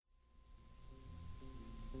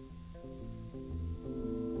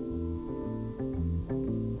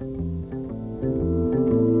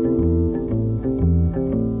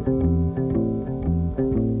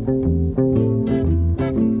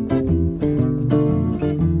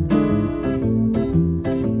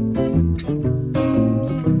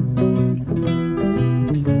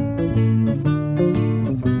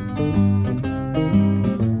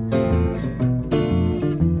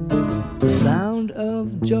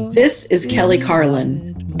This is Kelly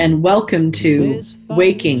Carlin, and welcome to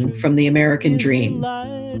Waking from the American Dream.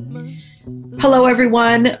 Hello,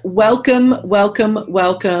 everyone. Welcome, welcome,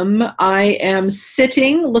 welcome. I am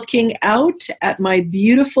sitting looking out at my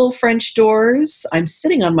beautiful French doors. I'm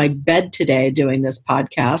sitting on my bed today doing this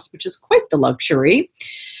podcast, which is quite the luxury.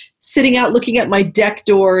 Sitting out looking at my deck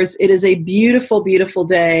doors. It is a beautiful, beautiful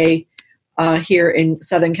day here in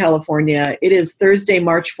Southern California. It is Thursday,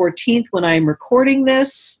 March 14th when I'm recording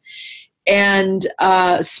this. And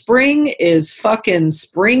spring is fucking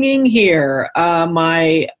springing here.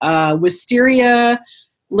 My wisteria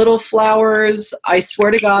little flowers, I swear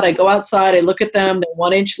to God, I go outside, I look at them, they're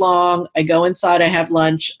 1 inch long. I go inside, I have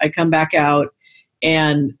lunch, I come back out,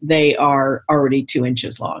 and they are already 2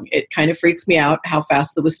 inches long. It kind of freaks me out how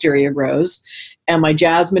fast the wisteria grows. And my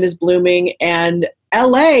jasmine is blooming. And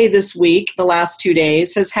LA this week, the last 2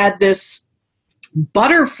 days, has had this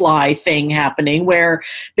butterfly thing happening where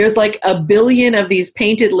there's like a billion of these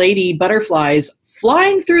painted lady butterflies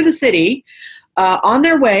flying through the city on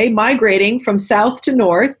their way, migrating from south to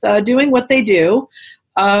north, doing what they do.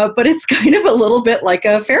 But it's kind of a little bit like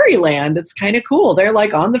a fairyland. It's kind of cool. They're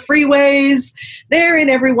like on the freeways. They're in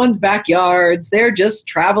everyone's backyards. They're just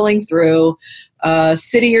traveling through.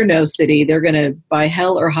 City or no city, they're going to, by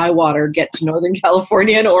hell or high water, get to Northern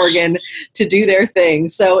California and Oregon to do their thing.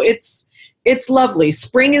 So it's lovely.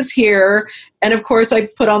 Spring is here. And of course, I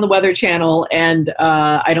put on the Weather Channel, and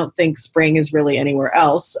I don't think spring is really anywhere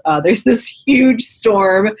else. There's this huge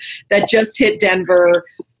storm that just hit Denver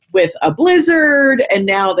with a blizzard, and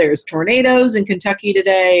now there's tornadoes in Kentucky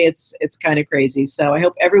today. It's kind of crazy. So I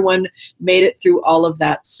hope everyone made it through all of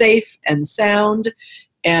that safe and sound.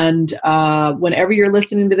 And whenever you're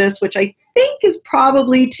listening to this, which I think is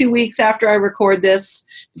probably 2 weeks after I record this,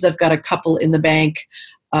 because I've got a couple in the bank,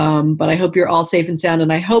 but I hope you're all safe and sound,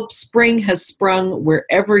 and I hope spring has sprung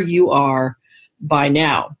wherever you are by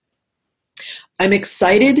now. I'm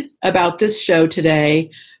excited about this show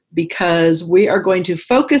today because we are going to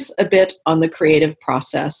focus a bit on the creative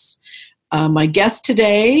process. My guest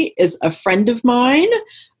today is a friend of mine,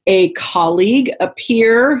 a colleague, a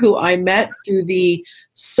peer who I met through the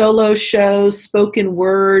solo show spoken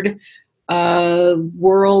word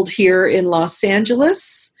world here in Los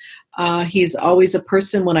Angeles. He's always a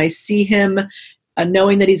person when I see him,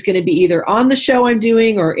 knowing that he's going to be either on the show I'm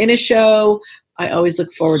doing or in a show. I always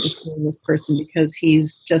look forward to seeing this person because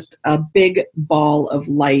he's just a big ball of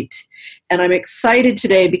light. And I'm excited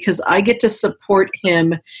today because I get to support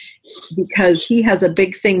him because he has a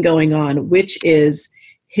big thing going on, which is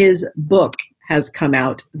his book has come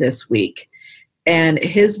out this week. And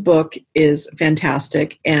his book is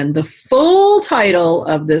fantastic. And the full title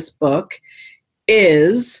of this book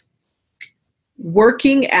is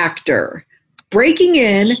Working Actor: Breaking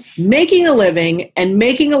In, Making a Living, and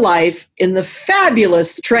Making a Life in the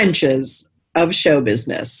Fabulous Trenches of Show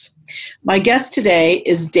Business. My guest today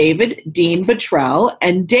is David Dean Bottrell,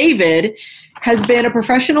 and David has been a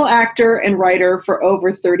professional actor and writer for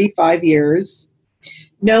over 35 years.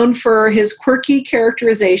 Known for his quirky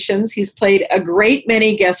characterizations, he's played a great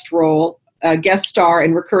many guest star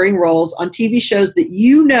and recurring roles on TV shows that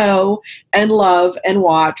you know and love and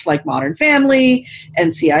watch, like Modern Family,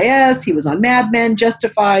 NCIS. He was on Mad Men,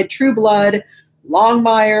 Justified, True Blood,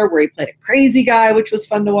 Longmire, where he played a crazy guy, which was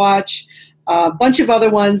fun to watch. A bunch of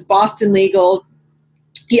other ones, Boston Legal.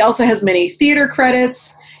 He also has many theater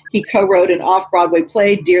credits. He co-wrote an off-Broadway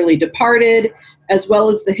play, Dearly Departed, as well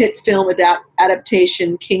as the hit film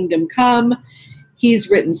adaptation Kingdom Come. He's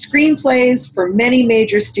written screenplays for many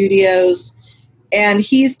major studios, and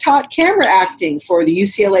he's taught camera acting for the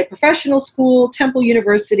UCLA Professional School, Temple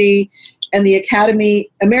University, and the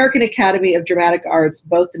American Academy of Dramatic Arts,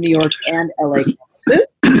 both the New York and LA campuses.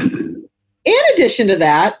 In addition to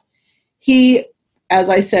that, he, as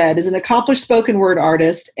I said, is an accomplished spoken word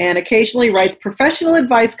artist and occasionally writes professional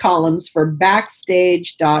advice columns for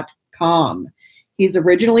Backstage.com. He's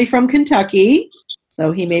originally from Kentucky,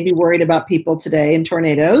 so he may be worried about people today and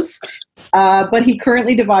tornadoes. But he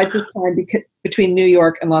currently divides his time between New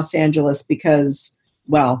York and Los Angeles because,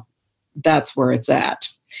 well, that's where it's at.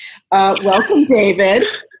 Welcome, David.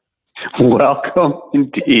 Welcome,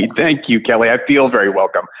 indeed. Thank you, Kelly. I feel very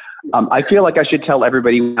welcome. I feel like I should tell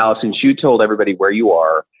everybody now, since you told everybody where you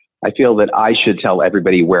are, I feel that I should tell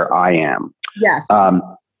everybody where I am. Yes. I'm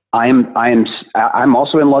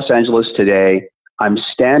also in Los Angeles today. I'm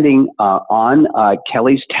standing on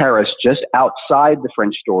Kelly's terrace just outside the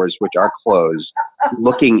French doors, which are closed,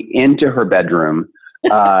 looking into her bedroom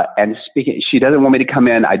and speaking. She doesn't want me to come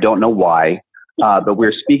in. I don't know why, but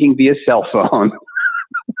we're speaking via cell phone.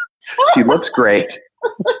 She looks great.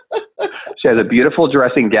 She has a beautiful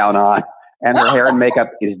dressing gown on, and her hair and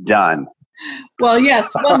makeup is done. Well,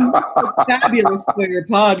 yes, one must look fabulous for your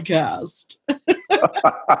podcast.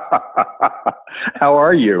 How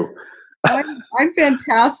are you? I'm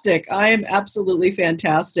fantastic. I am absolutely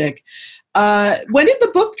fantastic. When did the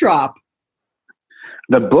book drop?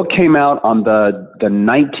 The book came out on the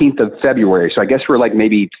 19th of February. So I guess we're like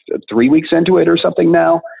maybe 3 weeks into it or something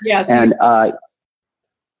now. Yes. And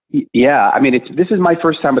yeah, I mean, this is my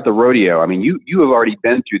first time at the rodeo. I mean, you have already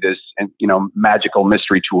been through this, and magical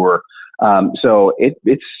mystery tour. So it's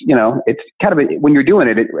it's kind of when you're doing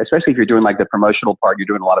it, especially if you're doing like the promotional part, you're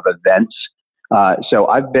doing a lot of events. So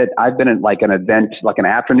I've been in like an event, like an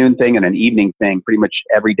afternoon thing and an evening thing, pretty much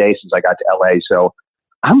every day since I got to LA. So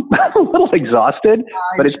I'm a little exhausted,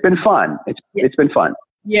 but it's been fun. It's been fun.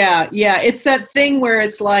 Yeah. It's that thing where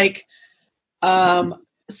it's like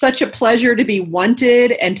such a pleasure to be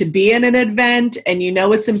wanted and to be in an event, and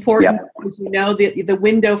it's important because the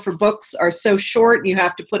window for books are so short and you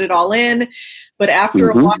have to put it all in. But after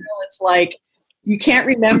a while, it's like you can't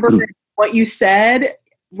remember what you said.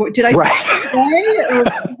 Did I say it today or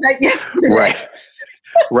was that yesterday?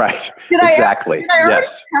 Right. Did I already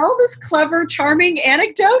tell this clever, charming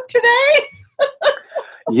anecdote today?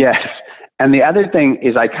 Yes. And the other thing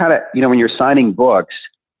is I kind of, when you're signing books,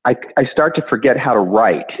 I start to forget how to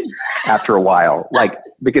write after a while, like,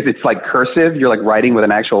 because it's like cursive, you're like writing with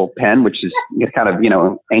an actual pen, which is kind of,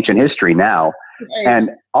 ancient history now. Right. And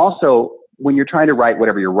also when you're trying to write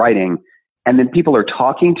whatever you're writing, and then people are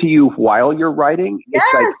talking to you while you're writing,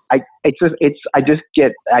 it's like, I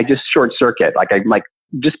just short circuit. Like, I'm like,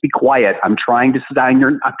 just be quiet. I'm trying to sign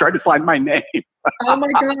my name. Oh my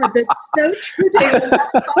God, that's so true, David. I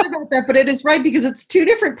haven't thought about that, but it is right, because it's two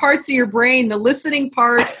different parts of your brain, the listening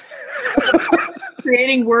part,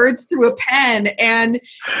 creating words through a pen. And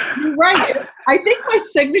you're right. I think my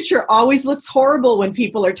signature always looks horrible when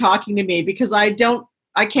people are talking to me, because I can't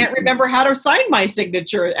remember how to sign my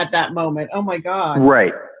signature at that moment. Oh my God.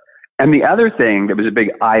 Right. And the other thing that was a big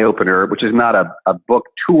eye opener, which is not a book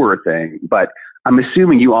tour thing, but I'm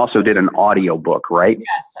assuming you also did an audio book, right?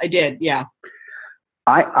 Yes, I did. Yeah.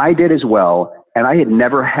 I did as well. And I had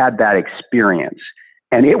never had that experience.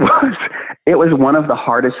 And it was one of the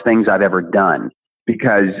hardest things I've ever done,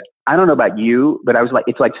 because I don't know about you, but I was like,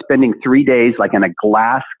 it's like spending 3 days like in a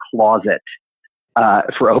glass closet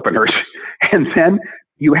for openers. And then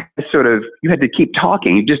you had to keep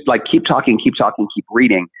talking. You just like keep talking, keep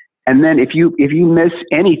reading. And then if you miss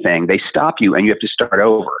anything, they stop you and you have to start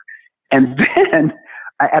over. And then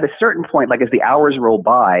at a certain point, like as the hours roll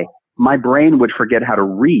by, my brain would forget how to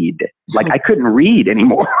read. Like I couldn't read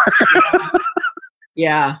anymore.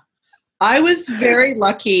 Yeah. I was very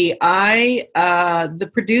lucky. The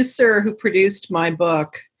producer who produced my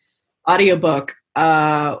audiobook,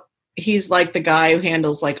 he's like the guy who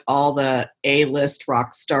handles like all the A-list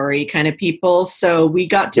rock starry kind of people. So we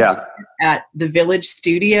got to do it at the Village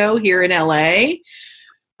Studio here in LA.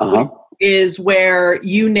 Is where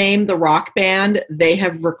You Name the Rock Band. They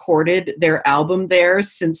have recorded their album there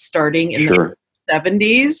since starting in the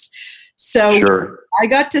 70s. So I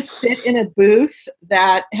got to sit in a booth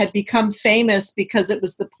that had become famous because it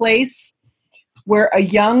was the place where a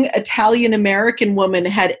young Italian-American woman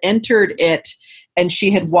had entered it, and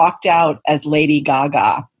she had walked out as Lady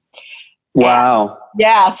Gaga. Wow.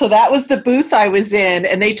 And so that was the booth I was in,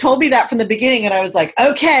 and they told me that from the beginning, and I was like,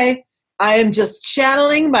 okay, I am just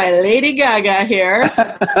channeling my Lady Gaga here.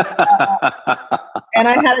 And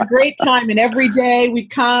I had a great time. And every day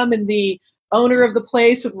we'd come and the owner of the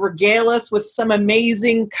place would regale us with some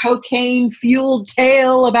amazing cocaine-fueled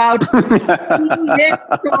tale about Nicks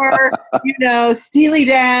or, Steely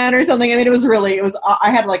Dan or something. I mean, I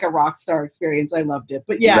had like a rock star experience. I loved it.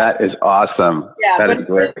 But yeah. That is awesome. Yeah, that is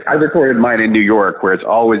great. I recorded mine in New York, where it's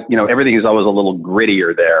always, everything is always a little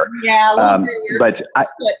grittier there. Yeah, a little grittier. But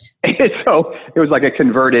so it was like a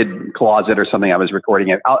converted closet or something I was recording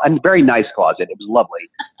it. A very nice closet. It was lovely.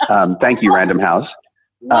 Thank you, Random House.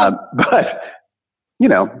 But,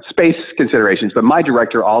 space considerations. But my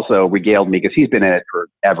director also regaled me, because he's been in it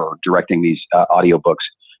forever, directing these audiobooks.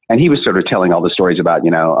 And he was sort of telling all the stories about,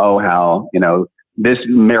 how, this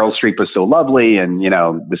Meryl Streep was so lovely, and,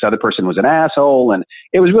 this other person was an asshole. And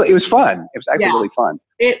it was fun. It was actually really fun.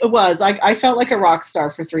 It was. I felt like a rock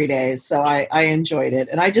star for 3 days. So I enjoyed it.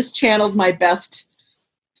 And I just channeled my best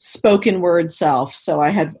spoken word self. So I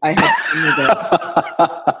had fun with it.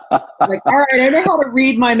 Like, all right, I know how to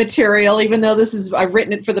read my material, even though I've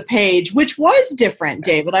written it for the page, which was different,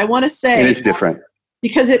 David. I want to say it is different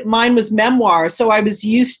because mine was memoir. So I was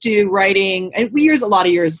used to writing, and a lot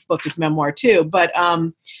of years book is memoir too, but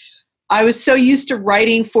I was so used to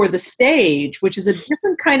writing for the stage, which is a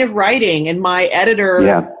different kind of writing. And my editor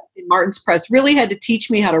in Martin's Press really had to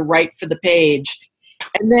teach me how to write for the page.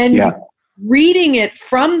 And then reading it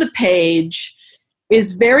from the page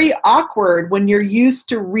is very awkward when you're used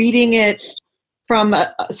to reading it from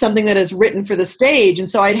something that is written for the stage. And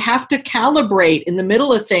so I'd have to calibrate in the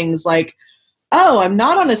middle of things like, oh, I'm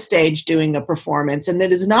not on a stage doing a performance, and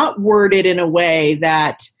that is not worded in a way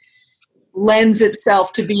that lends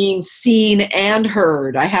itself to being seen and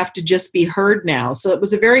heard. I have to just be heard now. So it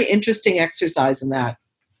was a very interesting exercise in that.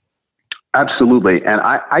 Absolutely. And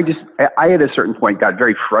I at a certain point got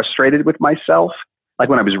very frustrated with myself. Like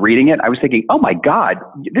when I was reading it, I was thinking, oh my God,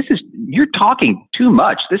 you're talking too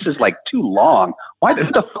much. This is like too long. Who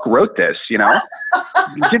the fuck wrote this? You know,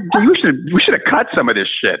 we should have cut some of this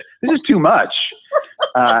shit. This is too much.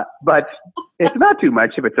 But it's not too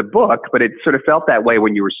much if it's a book, but it sort of felt that way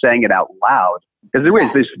when you were saying it out loud. Because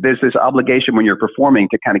there's this obligation when you're performing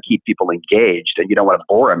to kind of keep people engaged, and you don't want to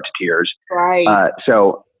bore them to tears. Right.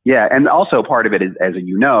 Yeah, and also part of it is, as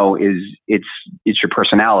you know, is it's your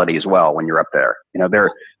personality as well when you're up there. You know,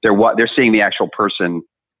 they're seeing the actual person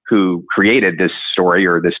who created this story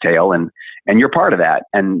or this tale, and you're part of that,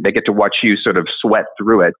 and they get to watch you sort of sweat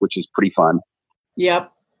through it, which is pretty fun.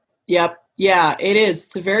 Yep. Yeah, it is.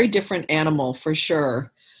 It's a very different animal for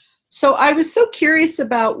sure. So I was so curious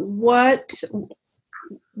about what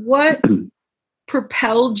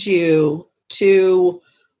propelled you to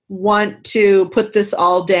want to put this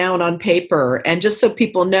all down on paper. And just so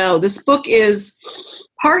people know, this book is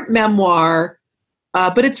part memoir,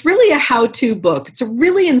 but it's really a how-to book. It's a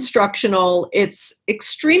really instructional. It's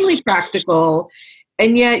extremely practical.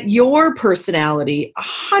 And yet your personality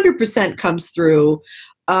 100% comes through.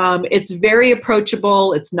 It's very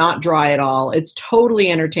approachable. It's not dry at all. It's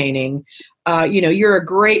totally entertaining. You're a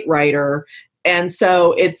great writer. And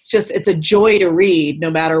so it's a joy to read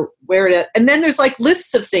no matter where it is. And then there's like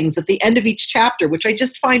lists of things at the end of each chapter, which I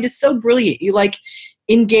just find is so brilliant. You like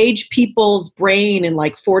engage people's brain in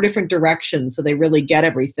like 4 different directions so they really get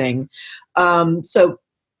everything. But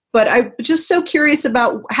I'm just so curious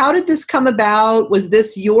about, how did this come about? Was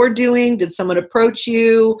this your doing? Did someone approach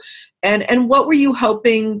you? And what were you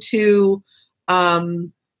hoping to,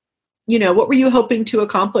 what were you hoping to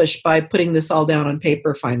accomplish by putting this all down on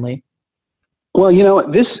paper finally? Well,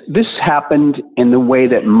 this happened in the way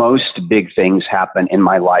that most big things happen in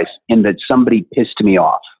my life, in that somebody pissed me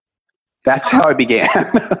off. That's how it began.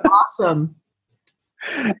 Awesome.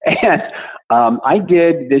 And I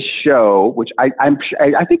did this show, which I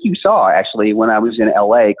think you saw actually when I was in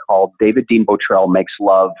LA, called David Dean Botrell Makes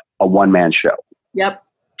Love, a one-man show. Yep.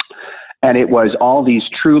 And it was all these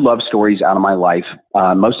true love stories out of my life,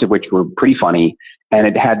 most of which were pretty funny. And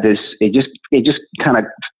it had this, it just kind of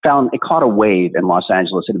it caught a wave in Los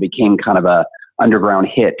Angeles, and it became kind of a underground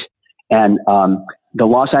hit. And the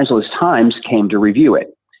Los Angeles Times came to review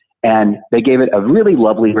it, and they gave it a really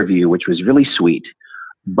lovely review, which was really sweet.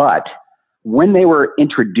 But when they were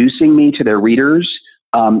introducing me to their readers,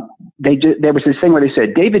 there was this thing where they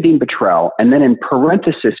said David Dean Botrell, and then in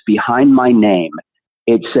parenthesis behind my name,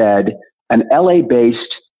 it said an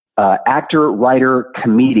LA-based actor, writer,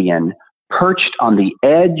 comedian perched on the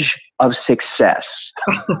edge of success.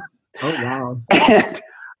 Oh, wow. And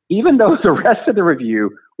even though the rest of the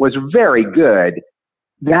review was very good,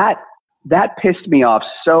 that pissed me off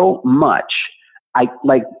so much.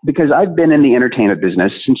 Because I've been in the entertainment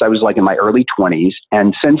business since I was like in my early 20s,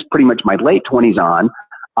 and since pretty much my late 20s on,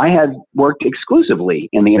 I have worked exclusively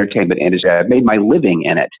in the entertainment industry. I've made my living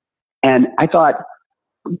in it. And I thought,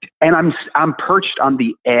 and I'm perched on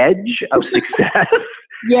the edge of success.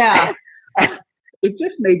 Yeah. It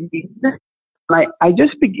just made me,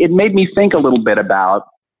 it made me think a little bit about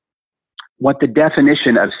what the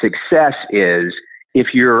definition of success is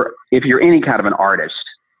if you're any kind of an artist,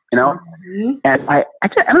 Mm-hmm. And I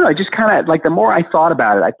don't know, I just kind of, like, the more I thought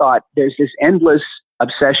about it, I thought there's this endless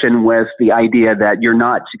obsession with the idea that you're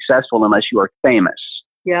not successful unless you are famous.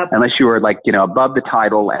 Yep. Unless you are above the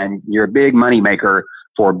title and you're a big money maker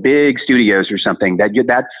for big studios or something, that's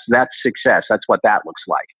success. That's what that looks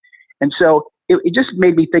like. And so it just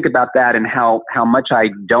made me think about that and how much I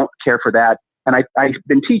don't care for that. And I've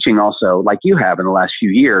been teaching also, like you have, in the last few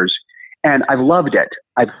years, and I've loved it.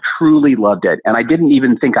 I've truly loved it. And I didn't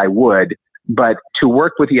even think I would, but to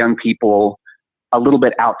work with young people a little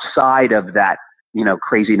bit outside of that,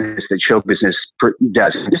 craziness that show business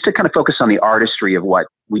does, just to kind of focus on the artistry of what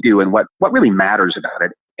we do and what really matters about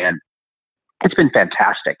it. And it's been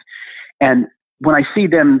fantastic. And when I see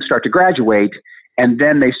them start to graduate, and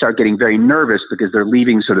then they start getting very nervous because they're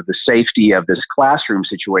leaving sort of the safety of this classroom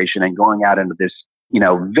situation and going out into this,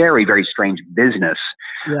 very, very strange business.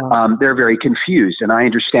 Yeah. They're very confused, and I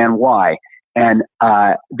understand why. And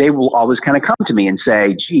they will always kind of come to me and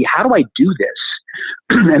say, gee, how do I do this?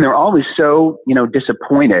 And they're always so,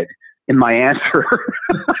 disappointed in my answer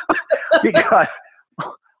because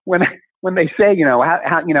when they say,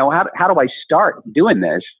 how do I start doing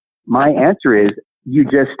this? My answer is, you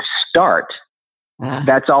just start.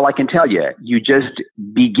 That's all I can tell you. You just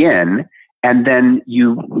begin, and then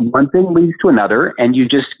one thing leads to another, and you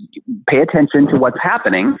just pay attention to what's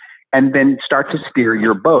happening, and then start to steer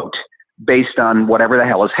your boat based on whatever the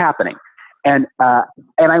hell is happening. And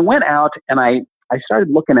I went out and I started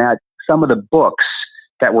looking at some of the books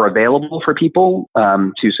that were available for people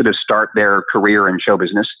to sort of start their career in show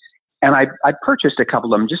business. And I purchased a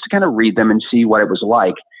couple of them just to kind of read them and see what it was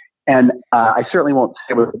like. And I certainly won't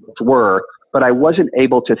say what the books were, but I wasn't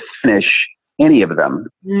able to finish any of them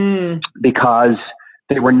because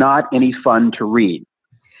they were not any fun to read.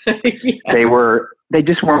 Yeah. They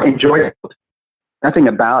just weren't enjoyable. Nothing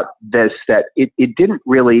about this that it didn't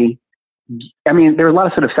really, I mean, there are a lot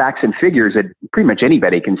of sort of facts and figures that pretty much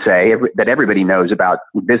anybody can say that everybody knows about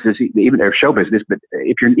business, even their show business, but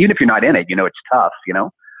even if you're not in it, it's tough,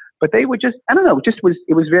 but they would just, I don't know,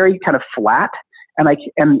 it was very kind of flat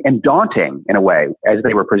and daunting in a way as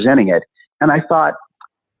they were presenting it. And I thought,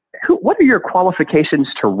 what are your qualifications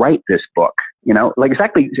to write this book?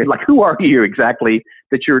 Exactly, who are you exactly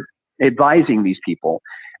that you're advising these people?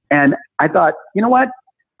 And I thought, you know what?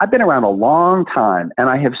 I've been around a long time, and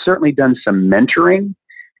I have certainly done some mentoring.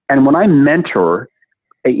 And when I mentor,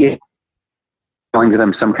 it's telling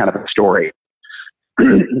them some kind of a story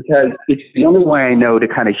because it's the only way I know to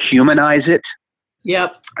kind of humanize it.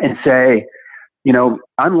 Yep. And say,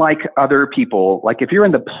 unlike other people, like if you're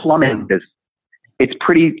in the plumbing business, it's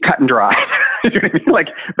pretty cut and dry. You know what I mean? Like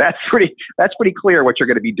that's pretty clear what you're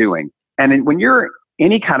going to be doing. And when you're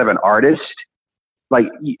any kind of an artist, like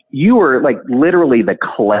you are like literally the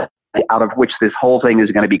clay out of which this whole thing is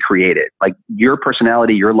going to be created. Like your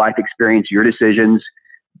personality, your life experience, your decisions,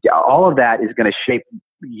 all of that is going to shape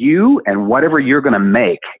you and whatever you're going to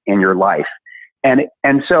make in your life. And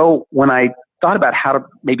so when I thought about how to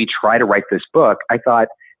maybe try to write this book, I thought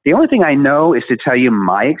the only thing I know is to tell you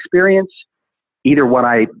my experience, either what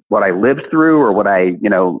I lived through or what I,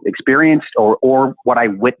 experienced or what I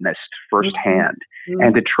witnessed firsthand. Mm-hmm.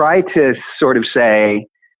 And to try to sort of try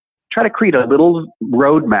to create a little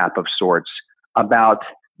roadmap of sorts about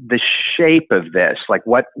the shape of this, like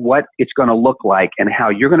what it's going to look like and how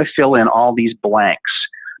you're going to fill in all these blanks.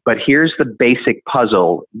 But here's the basic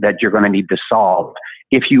puzzle that you're going to need to solve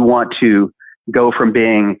if you want to go from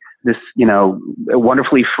being this, a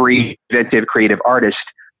wonderfully free, inventive, creative artist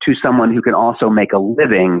to someone who can also make a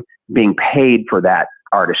living being paid for that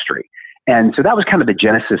artistry. And so that was kind of the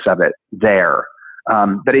genesis of it there.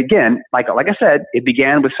 But again, like I said, it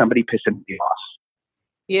began with somebody pissing me off.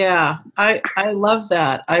 Yeah, I love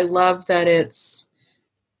that. I love that it's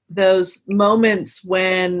those moments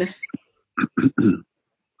when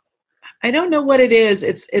I don't know what it is.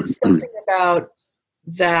 It's something about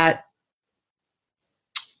that.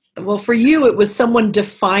 Well, for you, it was someone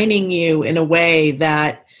defining you in a way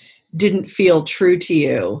that didn't feel true to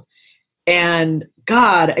you. And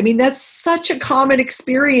God, I mean, that's such a common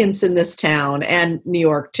experience in this town and New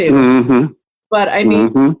York too. Mm-hmm. But I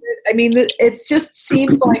mean, it just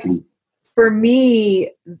seems like for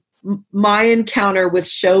me, my encounter with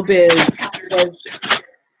showbiz was,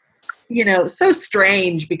 so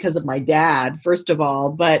strange because of my dad, first of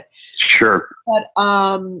all, but sure. But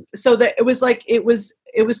so that it was like it was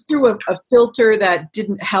through a filter that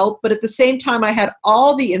didn't help, but at the same time, I had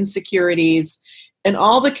all the insecurities and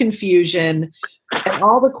all the confusion and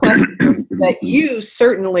all the questions that you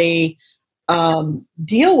certainly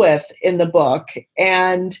deal with in the book,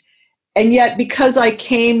 and yet because I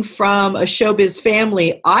came from a showbiz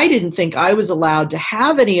family, I didn't think I was allowed to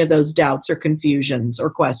have any of those doubts or confusions or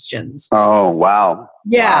questions. Oh, wow.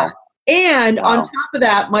 Yeah. Wow. And on top of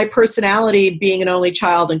that, my personality, being an only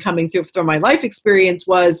child and coming through my life experience,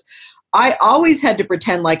 was I always had to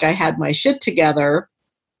pretend like I had my shit together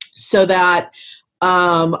so that,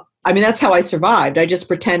 that's how I survived. I just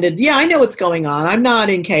pretended, I know what's going on. I'm not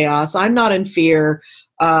in chaos. I'm not in fear.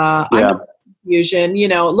 I'm not in confusion.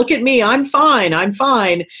 Look at me. I'm fine.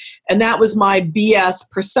 And that was my BS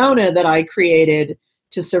persona that I created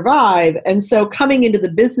to survive. And so coming into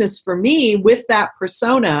the business for me with that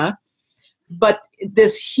persona, but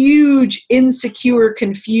this huge, insecure,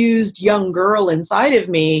 confused young girl inside of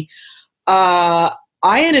me, I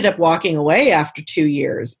ended up walking away after 2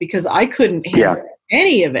 years because I couldn't handle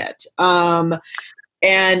any of it.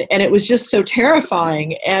 And it was just so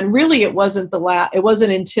terrifying. And really, it wasn't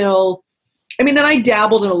until, and I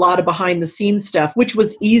dabbled in a lot of behind the scenes stuff, which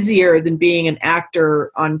was easier than being an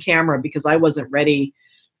actor on camera, because I wasn't ready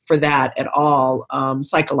for that at all,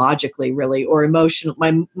 psychologically, really, or emotional.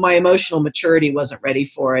 My emotional maturity wasn't ready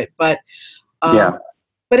for it. But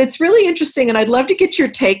it's really interesting, and I'd love to get your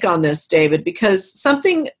take on this, David, because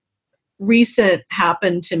something recent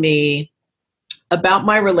happened to me about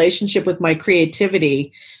my relationship with my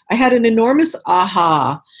creativity. I had an enormous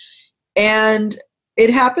aha, and it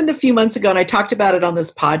happened a few months ago, and I talked about it on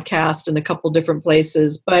this podcast in a couple different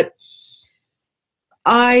places, but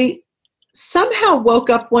I somehow woke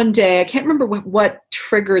up one day. I can't remember what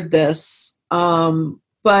triggered this,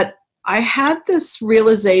 but I had this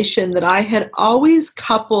realization that I had always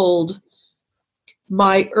coupled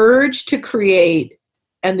my urge to create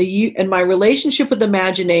and my relationship with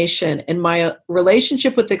imagination and my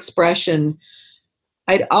relationship with expression.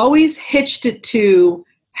 I'd always hitched it to,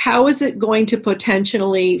 how is it going to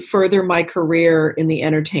potentially further my career in the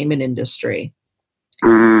entertainment industry?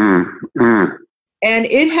 And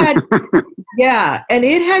it had, and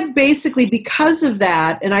it had basically, because of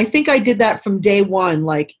that, and I think I did that from day one,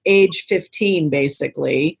 like age 15,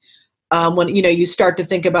 basically, when, you start to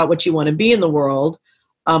think about what you want to be in the world.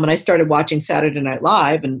 And I started watching Saturday Night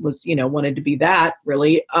Live and was, wanted to be that,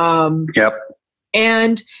 really.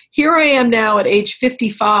 And here I am now at age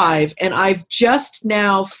 55, and I've just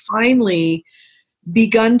now finally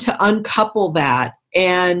begun to uncouple that.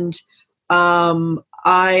 And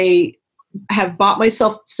I have bought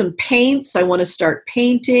myself some paints. I want to start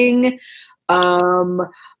painting. I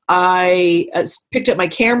picked up my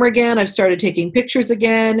camera again. I've started taking pictures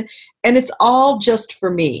again, and it's all just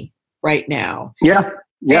for me right now.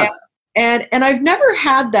 And I've never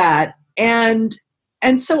had that. And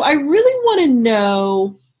so I really want to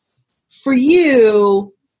know, for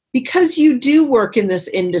you, because you do work in this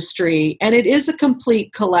industry and it is a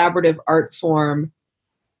complete collaborative art form,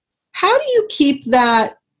 how do you keep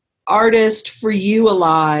that artist for you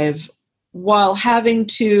alive while having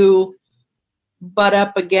to butt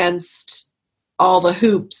up against all the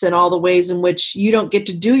hoops and all the ways in which you don't get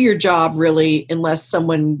to do your job really unless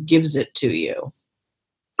someone gives it to you?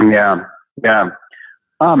 I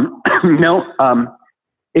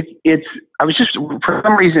was just, for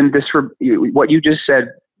some reason, what you just said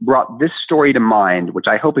brought this story to mind, which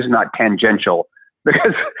I hope is not tangential,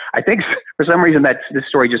 because I think for some reason this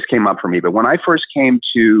story just came up for me. But when I first came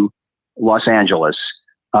to Los Angeles,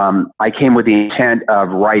 I came with the intent of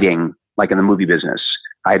writing, like in the movie business.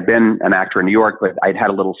 I had been an actor in New York, but I'd had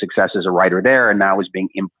a little success as a writer there, and now I was being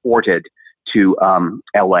imported to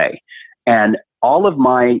LA. And all of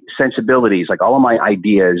my sensibilities, like all of my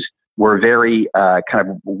ideas, were very kind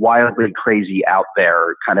of wildly crazy out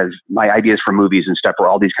there. Kind of my ideas for movies and stuff were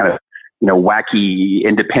all these kind of, wacky,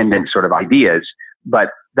 independent sort of ideas. But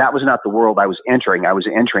that was not the world I was entering. I was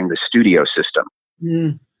entering the studio system.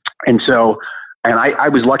 And so, and I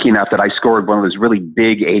was lucky enough that I scored one of those really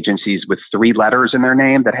big agencies with 3 letters in their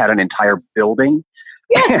name that had an entire building.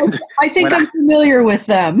 Yes, I think I'm familiar with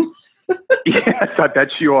them. Yes, I bet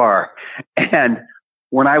you are. And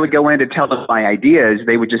when I would go in to tell them my ideas,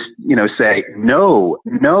 they would just, say, no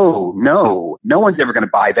one's ever going to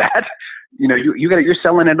buy that. You're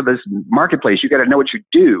selling into this marketplace. You got to know what you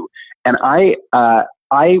do. And I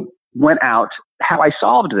went out. How I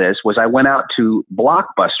solved this was I went out to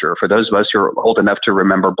Blockbuster, for those of us who are old enough to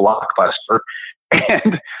remember Blockbuster.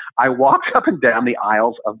 And I walked up and down the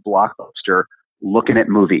aisles of Blockbuster looking at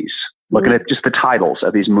movies, looking at just the titles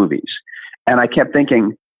of these movies. And I kept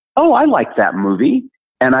thinking, oh, I like that movie.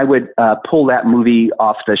 And I would pull that movie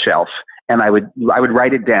off the shelf, and I would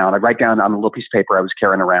write it down. I'd write down on a little piece of paper I was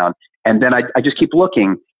carrying around. And then I just keep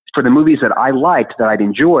looking for the movies that I liked, that I'd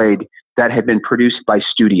enjoyed, that had been produced by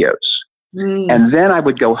studios. And then I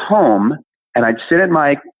would go home and I'd sit at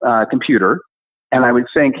my computer and I would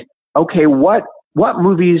think, okay, what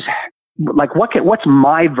movies, like what's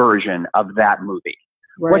my version of that movie?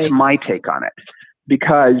 Right. What's my take on it?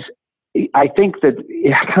 Because I think that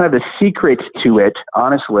kind of the secret to it,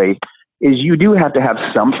 honestly, is you do have to have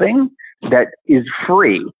something that is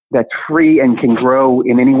free, that's free and can grow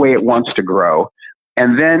in any way it wants to grow.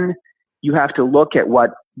 And then you have to look at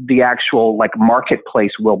what the actual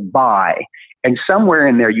marketplace will buy. And somewhere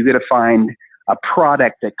in there, you got to find a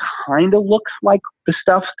product that kind of looks like the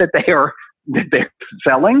stuff that they're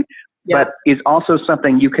selling, but is also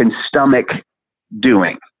something you can stomach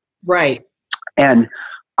doing. Right. And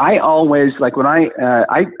I always, when I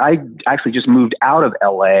actually just moved out of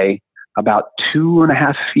LA about 2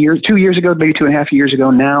 years ago, maybe 2.5 years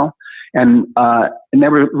ago now. And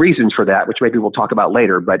there were reasons for that, which maybe we'll talk about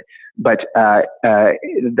later. But what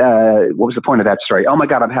was the point of that story? Oh my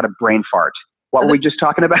God, I've had a brain fart. What were we just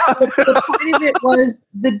talking about? The point of it was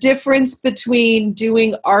the difference between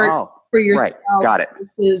doing art for yourself Got it.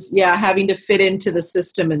 versus having to fit into the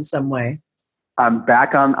system in some way. I'm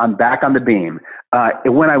back on the beam.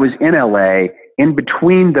 When I was in LA, in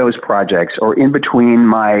between those projects, or in between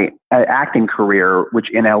my acting career, which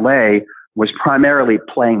in LA was primarily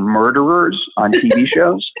playing murderers on TV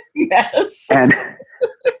shows. Yes. And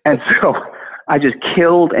so I just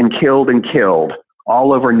killed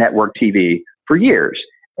all over network TV for years.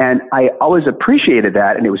 And I always appreciated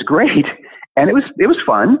that, and it was great, and it was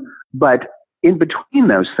fun. But in between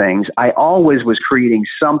those things, I always was creating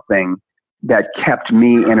something that kept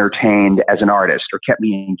me entertained as an artist, or kept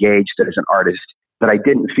me engaged as an artist, that I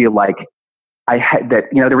didn't feel like I had, that,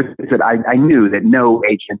 there were things that I knew that no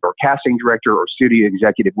agent or casting director or studio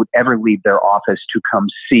executive would ever leave their office to come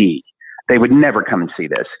see. They would never come and see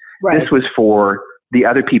this. Right. This was for the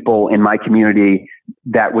other people in my community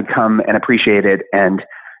that would come and appreciate it and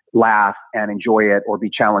laugh and enjoy it, or be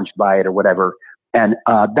challenged by it, or whatever. And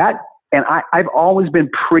I've always been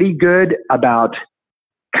pretty good about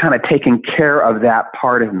kind of taking care of that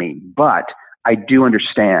part of me. But I do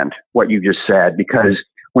understand what you just said, because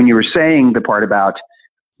when you were saying the part about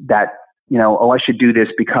that, I should do this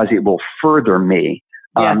because it will further me.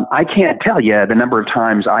 Yeah. I can't tell you the number of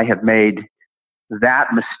times I have made that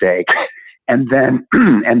mistake and then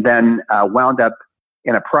wound up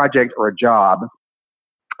in a project or a job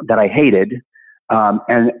that I hated,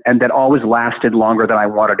 and that always lasted longer than I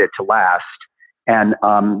wanted it to last, and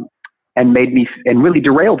made me, and really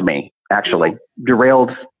derailed me, actually.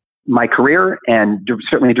 Derailed my career, and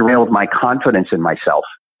certainly derailed my confidence in myself.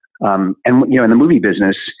 And in the movie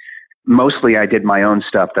business, mostly I did my own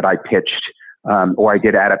stuff that I pitched, or I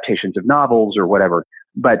did adaptations of novels or whatever.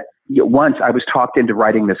 But once I was talked into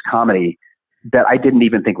writing this comedy that I didn't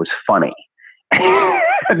even think was funny.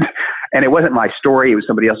 And it wasn't my story, it was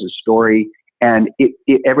somebody else's story. And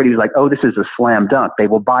everybody was like, oh, this is a slam dunk. They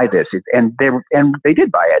will buy this. And they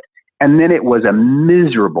did buy it. And then it was a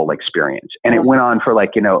miserable experience. And it went on for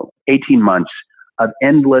 18 months of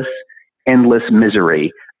endless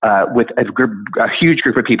misery, with a huge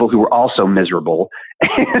group of people who were also miserable.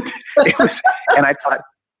 And I thought,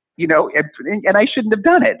 and I shouldn't have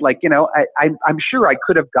done it. I'm sure I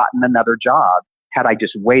could have gotten another job had I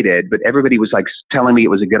just waited, but everybody was telling me it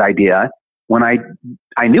was a good idea when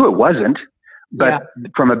I knew it wasn't. But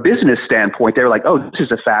from a business standpoint, they were like, oh, this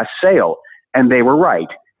is a fast sale. And they were right.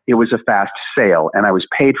 It was a fast sale, and I was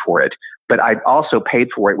paid for it. But I also paid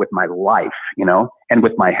for it with my life, and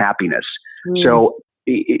with my happiness. So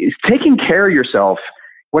it's taking care of yourself,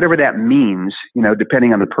 whatever that means,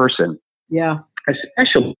 depending on the person. Yeah.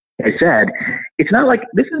 Especially, like I said, this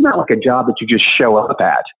is not like a job that you just show up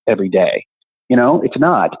at every day. It's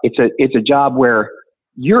not. It's a job where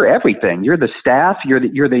you're everything. You're the staff. You're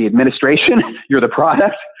the administration. You're the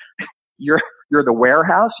product. You're the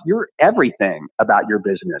warehouse. You're everything about your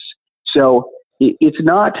business. So it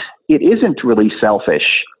isn't really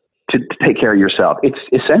selfish to take care of yourself. It's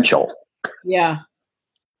essential. Yeah.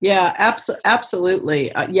 Yeah,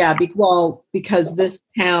 absolutely. Because this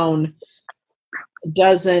town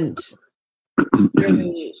doesn't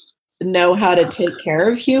really know how to take care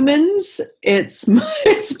of humans. It's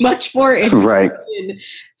much more interested in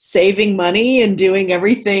saving money and doing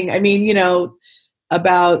everything. I mean,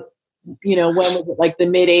 about, when was it, like the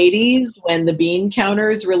mid 80s, when the bean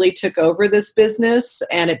counters really took over this business,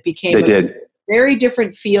 and it became a very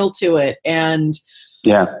different feel to it. And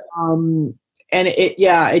and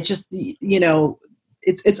it just,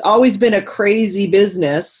 it's always been a crazy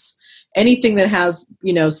business. Anything that has,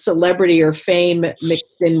 celebrity or fame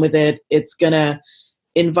mixed in with it, it's going to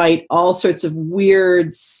invite all sorts of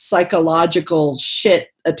weird psychological shit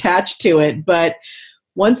attached to it. But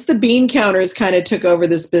once the bean counters kind of took over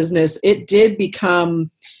this business, it did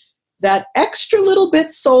become that extra little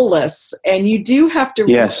bit soulless. And you do have to,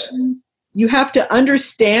 you have to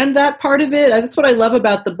understand that part of it. That's what I love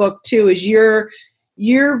about the book too, is you're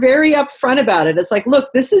very upfront about it. It's like,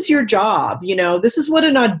 look, this is your job. This is what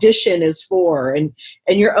an audition is for, and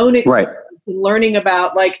your own experience and learning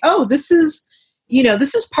about this is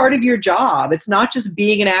part of your job. It's not just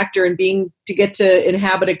being an actor and to get to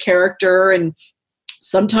inhabit a character. And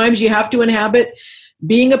sometimes you have to inhabit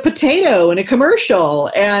being a potato in a commercial,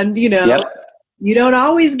 and, you don't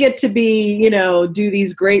always get to be, do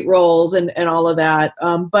these great roles and all of that.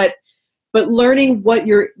 But learning what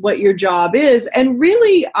your job is. And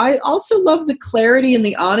really, I also love the clarity and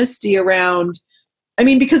the honesty around, I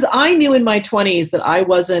mean, because I knew in my 20s that I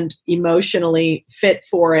wasn't emotionally fit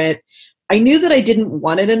for it. I knew that I didn't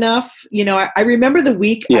want it enough. You know, I remember the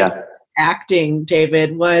week I acting,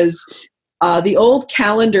 David, was the old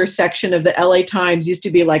calendar section of the LA Times used to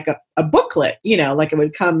be like a booklet, you know, like it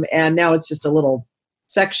would come, and now it's just a little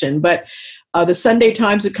section. But the Sunday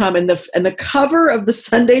Times would come, and the cover of the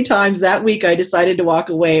Sunday Times that week, I decided to walk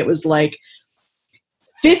away. It was like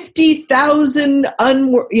 50,000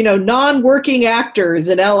 non-working actors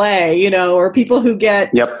in LA, you know, or people who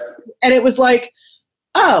get, and it was like,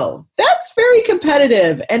 oh, that's very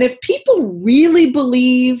competitive. And if people really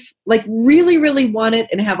believe, like really, really want it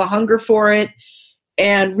and have a hunger for it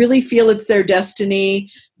and really feel it's their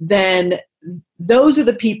destiny, then those are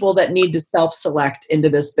the people that need to self-select into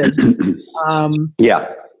this business.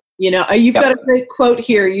 You know, you've got a great quote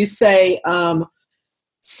here. You say,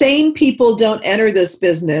 sane people don't enter this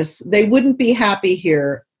business. They wouldn't be happy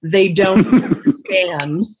here. They don't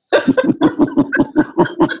understand.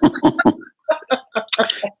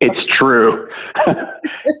 It's true.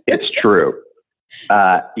 It's true.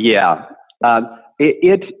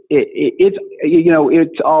 It's you know,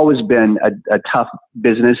 it's always been a tough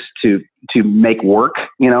business to make work,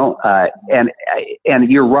 you know,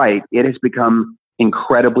 and you're right. It has become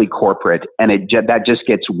incredibly corporate, and that just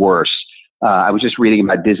gets worse. I was just reading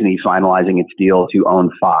about Disney finalizing its deal to own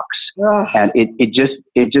Fox, and it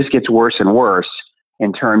just gets worse and worse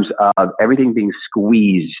in terms of everything being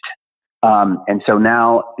squeezed. And so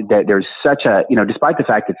now that there's such a, you know, despite the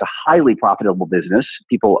fact it's a highly profitable business,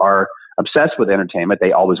 people are obsessed with entertainment.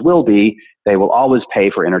 They always will be. They will always pay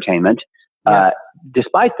for entertainment.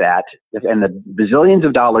 Despite that, and the bazillions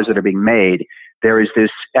of dollars that are being made, there is this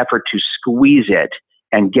effort to squeeze it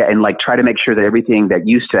and try to make sure that everything that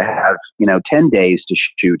used to have, you know, 10 days to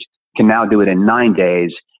shoot can now do it in 9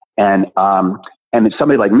 days. And it's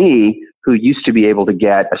somebody like me who used to be able to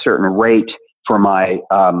get a certain rate for my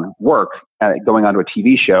work going onto a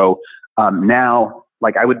TV show. Now,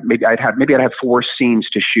 like I'd have 4 scenes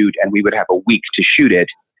to shoot, and we would have a week to shoot it.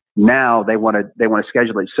 Now they want to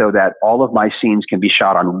schedule it so that all of my scenes can be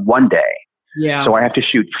shot on one day. Yeah. So I have to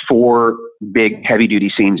shoot 4 big heavy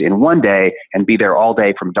duty scenes in one day and be there all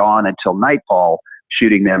day from dawn until nightfall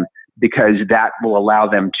shooting them, because that will allow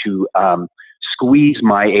them to squeeze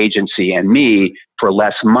my agency and me for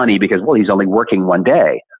less money because, well, he's only working one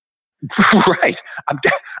day. Right.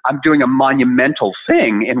 I'm doing a monumental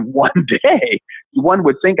thing in one day. One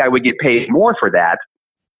would think I would get paid more for that,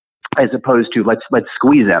 as opposed to let's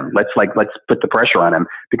squeeze him. Let's put the pressure on him,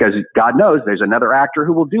 because God knows there's another actor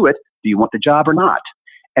who will do it. Do you want the job or not?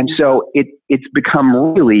 And so it's become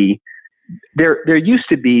really, there used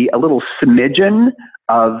to be a little smidgen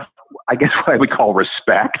of, I guess, what I would call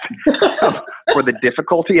respect for the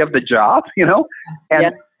difficulty of the job, you know?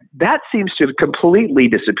 And that seems to have completely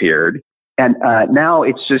disappeared. And now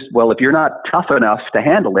it's just, well, if you're not tough enough to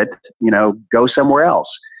handle it, you know, go somewhere else.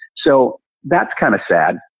 So that's kind of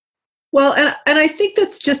sad. Well, and I think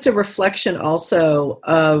that's just a reflection also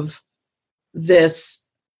of this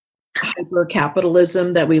hyper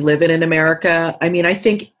capitalism that we live in America. I mean, I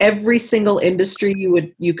think every single industry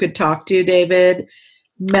you could talk to, David,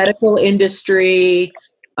 medical industry,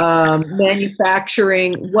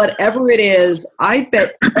 manufacturing, whatever it is, I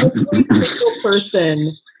bet every single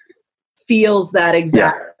person feels that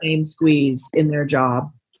exact same squeeze in their job.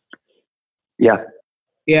 Yeah.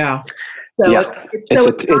 Yeah. So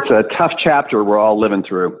it's a tough chapter we're all living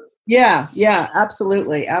through. Yeah. Yeah,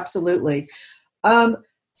 absolutely. Absolutely.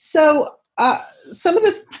 So some of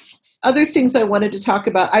the other things I wanted to talk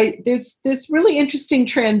about, there's this really interesting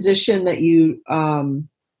transition that you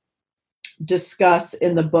discuss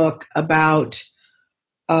in the book about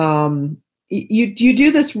you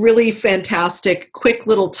do this really fantastic quick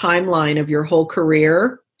little timeline of your whole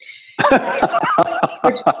career,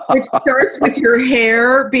 which starts with your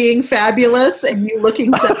hair being fabulous and you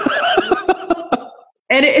looking so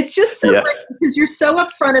and it's just so great because you're so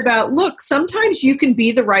upfront about, look, sometimes you can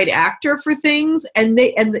be the right actor for things, and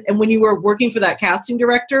when you were working for that casting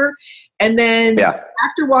director, and then the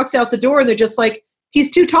actor walks out the door and they're just like,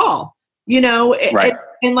 he's too tall. You know,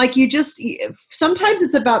 and like you just, sometimes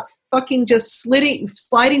it's about fucking just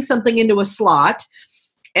sliding something into a slot,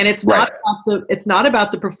 and it's not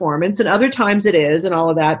about the performance, and other times it is, and all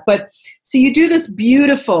of that. But so you do this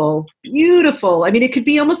beautiful, I mean, it could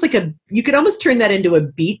be almost like you could almost turn that into a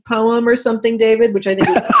beat poem or something, David, which I think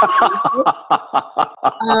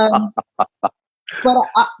but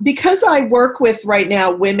because I work with right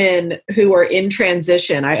now women who are in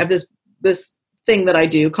transition, I have this thing that I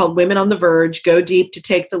do called Women on the Verge, Go Deep to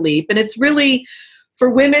Take the Leap. And it's really for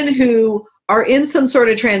women who are in some sort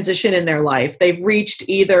of transition in their life. They've reached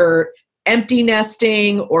either empty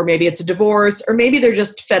nesting, or maybe it's a divorce, or maybe they're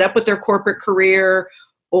just fed up with their corporate career,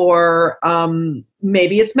 or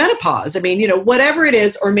maybe it's menopause. I mean, whatever it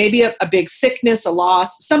is, or maybe a big sickness, a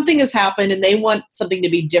loss, something has happened and they want something to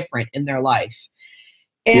be different in their life.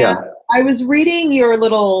 And I was reading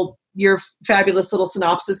your fabulous little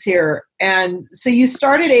synopsis here. And so you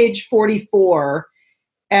started age 44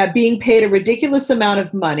 being paid a ridiculous amount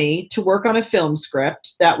of money to work on a film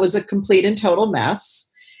script that was a complete and total mess.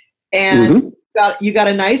 And you got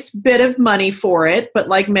a nice bit of money for it, but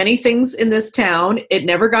like many things in this town, it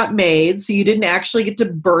never got made, so you didn't actually get to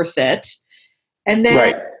birth it. And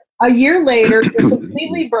then a year later, you're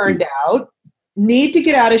completely burned out, need to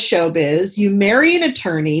get out of showbiz, you marry an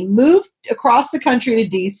attorney, move across the country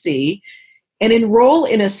to DC, and enroll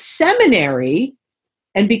in a seminary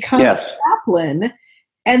and become a chaplain.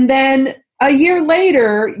 And then a year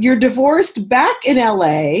later, you're divorced back in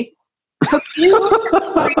LA, completely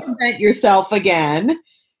reinvent yourself again,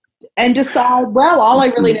 and decide, well, all I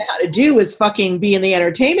really know how to do is fucking be in the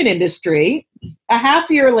entertainment industry. A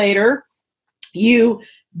half year later, you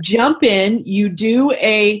jump in, you do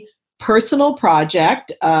a personal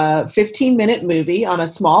project, a 15-minute movie on a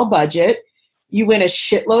small budget. You win a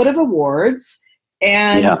shitload of awards,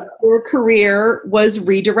 and your career was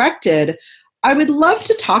redirected. I would love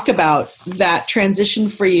to talk about that transition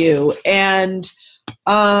for you. And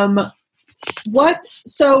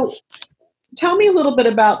so tell me a little bit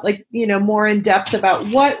about, more in depth about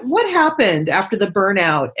what happened after the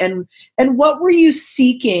burnout, and what were you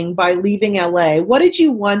seeking by leaving LA? What did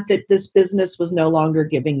you want that this business was no longer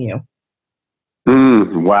giving you?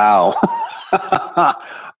 Wow.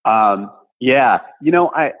 Yeah.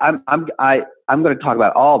 I'm going to talk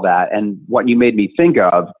about all that. And what you made me think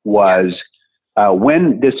of was,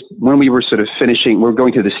 when we were sort of finishing, we're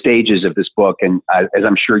going through the stages of this book, and as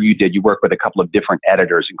I'm sure you did, you work with a couple of different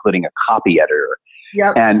editors, including a copy editor.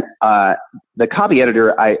 Yep. And the copy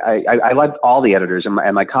editor, I loved all the editors,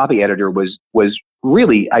 and my copy editor was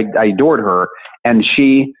really, I adored her, and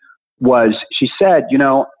she said,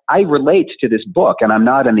 I relate to this book, and I'm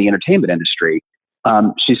not in the entertainment industry.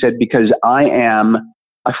 She said, because I am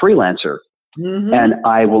a freelancer, and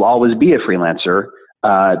I will always be a freelancer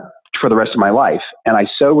for the rest of my life. And I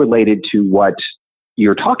so related to what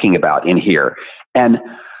you're talking about in here. And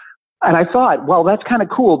I thought, well, that's kind of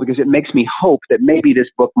cool, because it makes me hope that maybe this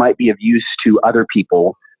book might be of use to other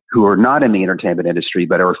people who are not in the entertainment industry,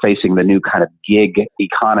 but are facing the new kind of gig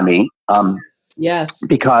economy. Yes.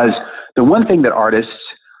 Because the one thing that artists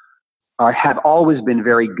have always been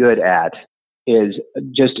very good at is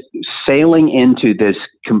just sailing into this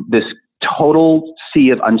total sea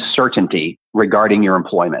of uncertainty regarding your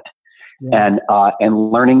employment. And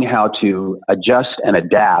learning how to adjust and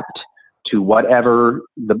adapt to whatever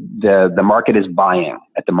the market is buying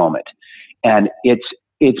at the moment. And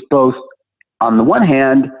it's both, on the one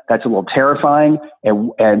hand, that's a little terrifying,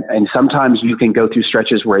 and sometimes you can go through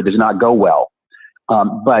stretches where it does not go well.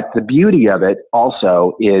 But the beauty of it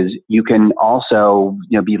also is you can also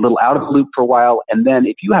be a little out of the loop for a while, and then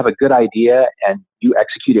if you have a good idea and you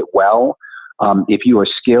execute it well, if you are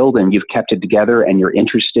skilled and you've kept it together and you're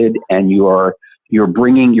interested and you're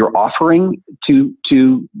bringing your offering to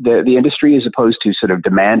the industry, as opposed to sort of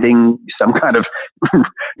demanding some kind of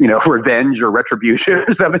revenge or retribution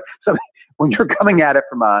or something. When you're coming at it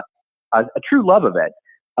from a true love of it,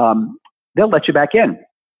 they'll let you back in.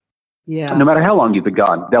 Yeah. No matter how long you've been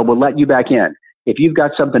gone, they will let you back in. If you've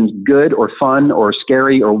got something good or fun or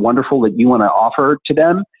scary or wonderful that you want to offer to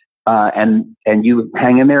them, and you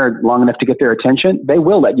hang in there long enough to get their attention, they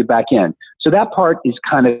will let you back in. So that part is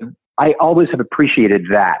kind of, I always have appreciated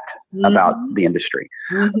that about the industry.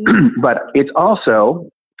 But it's also,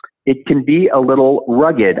 it can be a little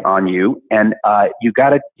rugged on you, and you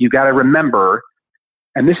gotta remember,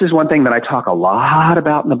 and this is one thing that I talk a lot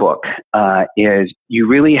about in the book, is you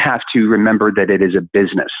really have to remember that it is a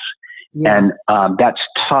business. And that's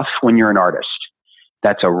tough when you're an artist.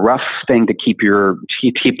 That's a rough thing to keep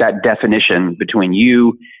that definition between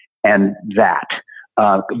you and that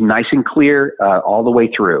nice and clear all the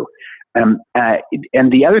way through. And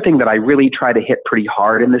the other thing that I really try to hit pretty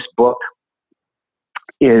hard in this book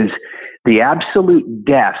is the absolute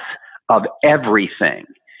death of everything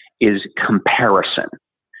is comparison.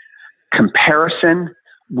 Comparison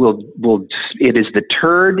it is the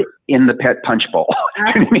turd in the pet punch bowl.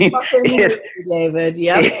 Absolutely, David.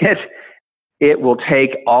 Yep. It will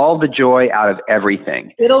take all the joy out of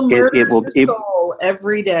everything. It'll murder your soul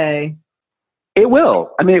every day. It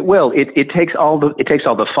will. I mean, it will. It takes all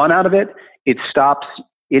the fun out of it. It stops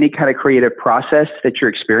any kind of creative process that you're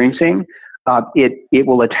experiencing. It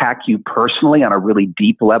will attack you personally on a really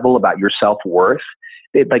deep level about your self-worth.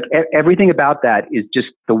 Everything about that is just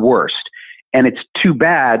the worst. And it's too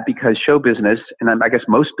bad because show business, and I guess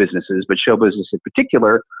most businesses, but show business in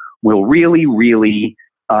particular, will really, really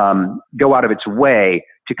go out of its way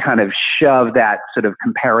to kind of shove that sort of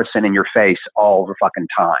comparison in your face all the fucking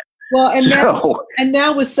time. Well, and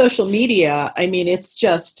now with social media, I mean, it's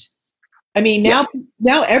just, now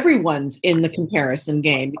everyone's in the comparison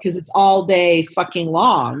game because it's all day fucking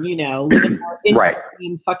long, living our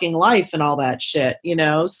Instagram fucking life and all that shit,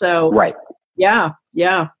 so right. Yeah.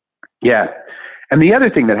 And the other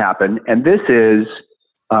thing that happened, and this is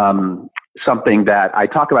something that I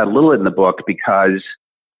talk about a little in the book because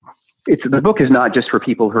the book is not just for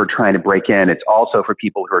people who are trying to break in. It's also for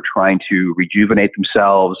people who are trying to rejuvenate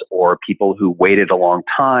themselves or people who waited a long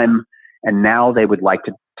time and now they would like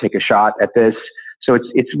to take a shot at this. So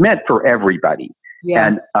it's meant for everybody.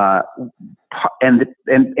 Yeah. And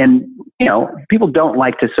people don't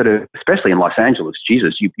like to sort of, especially in Los Angeles,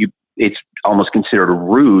 Jesus, it's almost considered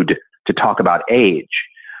rude to talk about age.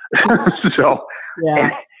 So,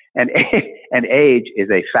 yeah. And age is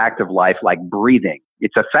a fact of life like breathing.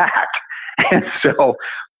 It's a fact. And so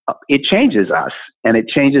it changes us, and it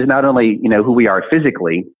changes not only, who we are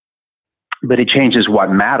physically, but it changes what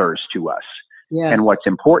matters to us. Yes. And what's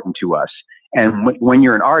important to us. And when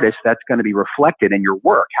you're an artist, that's going to be reflected in your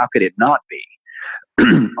work. How could it not be?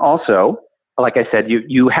 Also, like I said,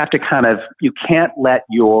 you have to you can't let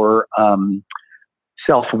your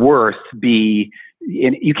self-worth be,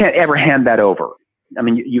 you can't ever hand that over. I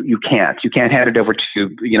mean, you can't hand it over to,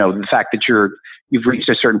 the fact that you've reached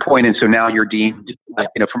a certain point. And so now you're deemed,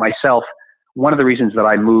 for myself, one of the reasons that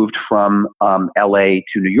I moved from LA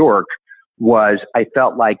to New York was I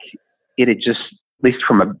felt like it had just, at least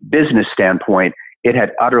from a business standpoint, it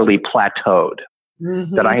had utterly plateaued.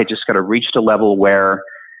 Mm-hmm. That I had just kind of reached a level where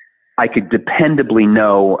I could dependably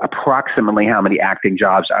know approximately how many acting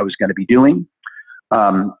jobs I was going to be doing.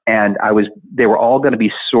 And they were all going to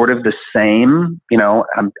be sort of the same.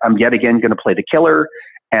 I'm yet again going to play the killer.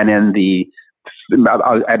 And at the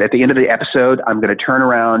end of the episode, I'm going to turn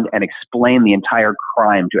around and explain the entire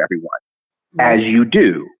crime to everyone, right, as you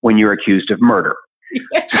do when you're accused of murder.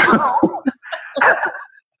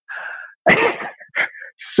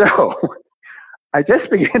 So I just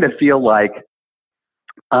began to feel like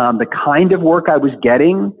the kind of work I was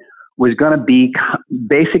getting was going to be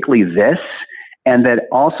basically this, and that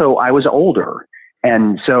also I was older.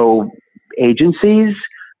 And so agencies,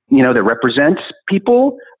 that represent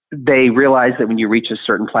people, they realize that when you reach a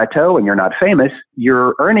certain plateau and you're not famous,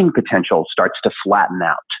 your earning potential starts to flatten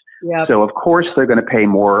out. Yep. So of course they're going to pay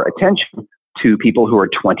more attention to people who are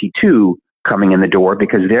 22 coming in the door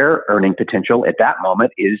because their earning potential at that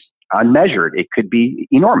moment is unmeasured. It could be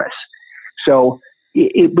enormous. So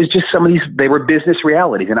it was just they were business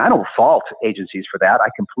realities. And I don't fault agencies for that. I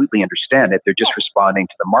completely understand it. They're just responding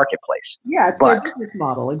to the marketplace. Yeah, it's their business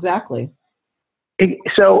model. Exactly.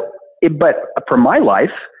 But for my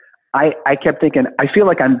life, I kept thinking, I feel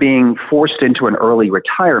like I'm being forced into an early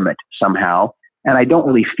retirement somehow. And I don't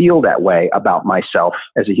really feel that way about myself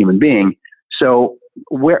as a human being. So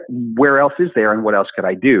where else is there, and what else could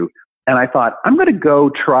I do? And I thought, I'm going to go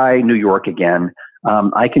try New York again.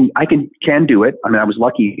 I can do it. I mean, I was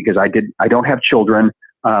lucky because I don't have children.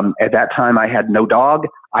 At that time, I had no dog.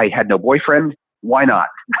 I had no boyfriend. Why not?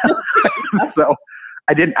 So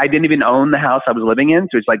I didn't even own the house I was living in.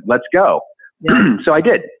 So it's like, let's go. Yeah. So I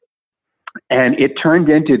did. And it has turned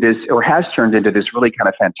into this really kind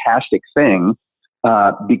of fantastic thing,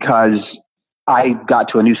 because I got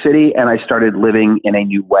to a new city and I started living in a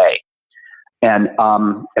new way. And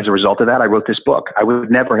as a result of that, I wrote this book. I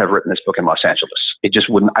would never have written this book in Los Angeles. It just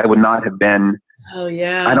wouldn't. I would not have been. Oh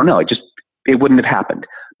yeah. I don't know. It wouldn't have happened.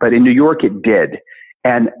 But in New York, it did.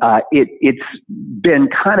 And it's been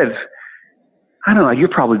kind of. I don't know. You're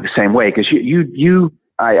probably the same way because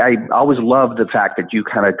I always love the fact that you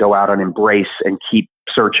kind of go out and embrace and keep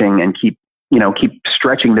searching and keep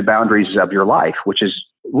stretching the boundaries of your life, which is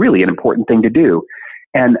really an important thing to do.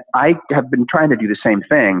 And I have been trying to do the same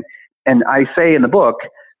thing. And I say in the book,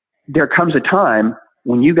 there comes a time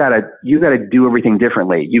when you gotta do everything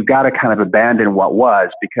differently. You've got to kind of abandon what was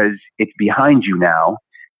because it's behind you now.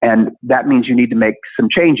 And that means you need to make some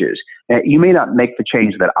changes. You may not make the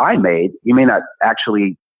change that I made. You may not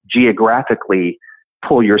actually geographically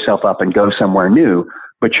pull yourself up and go somewhere new,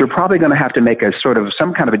 but you're probably going to have to make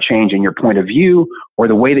some kind of a change in your point of view or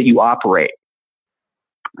the way that you operate.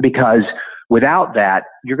 Because without that,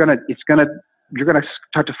 you're going to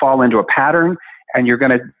start to fall into a pattern, and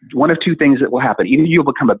one of two things that will happen. Either you'll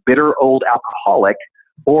become a bitter old alcoholic,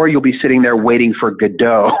 or you'll be sitting there waiting for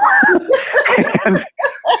Godot. And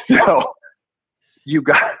so you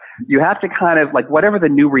have to kind of, like, whatever the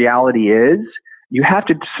new reality is, you have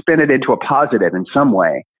to spin it into a positive in some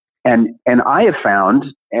way. And I have found,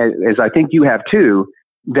 as I think you have too,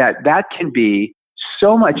 that can be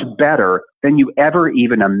so much better than you ever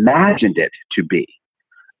even imagined it to be.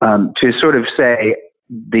 To sort of say,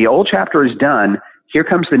 the old chapter is done, here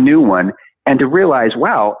comes the new one, and to realize,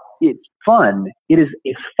 wow, it's fun. It is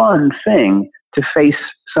a fun thing to face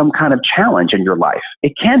some kind of challenge in your life.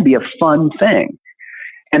 It can be a fun thing.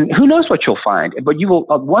 And who knows what you'll find, but you will,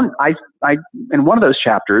 in one of those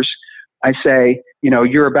chapters, I say,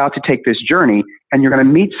 you're about to take this journey and you're going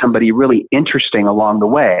to meet somebody really interesting along the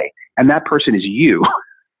way. And that person is you.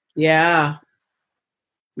 Yeah.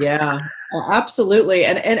 Yeah, absolutely.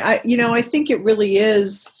 And I think it really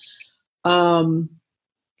is,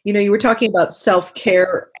 you were talking about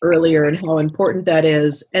self-care earlier and how important that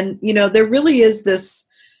is. And, there really is this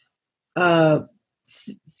thing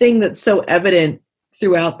that's so evident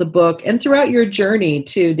throughout the book and throughout your journey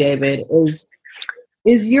too, David,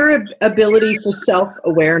 is your ability for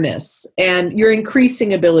self-awareness and your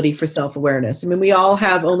increasing ability for self-awareness. I mean, we all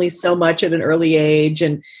have only so much at an early age,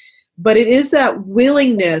 but it is that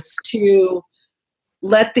willingness to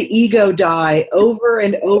let the ego die over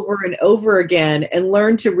and over and over again and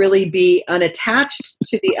learn to really be unattached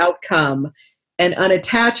to the outcome and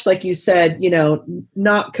unattached, like you said,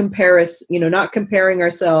 not comparing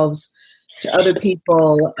ourselves to other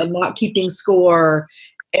people and not keeping score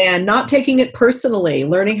and not taking it personally,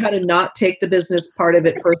 learning how to not take the business part of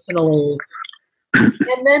it personally.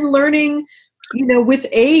 And then learning, with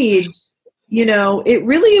age, it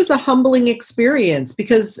really is a humbling experience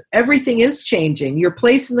because everything is changing. Your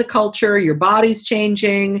place in the culture, your body's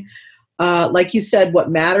changing. Like you said, what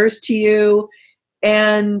matters to you.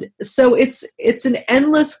 And so it's an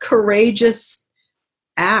endless, courageous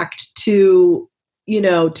act to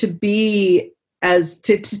be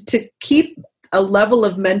to keep a level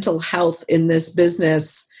of mental health in this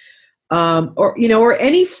business, or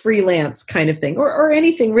any freelance kind of thing, or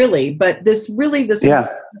anything really. But this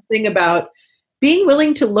thing about being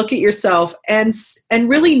willing to look at yourself and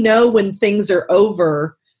really know when things are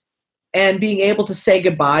over, and being able to say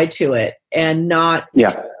goodbye to it and not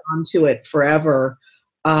onto it forever.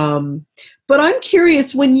 But I'm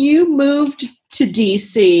curious, when you moved to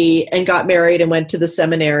DC and got married and went to the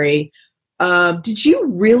seminary, did you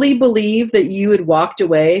really believe that you had walked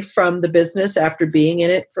away from the business after being in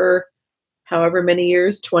it for however many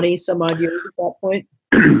years, 20 some odd years at that point?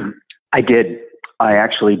 I did. I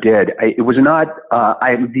actually did. It was not,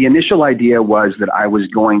 the initial idea was that I was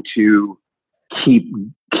going to keep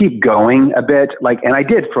going a bit, and I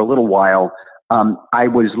did for a little while. I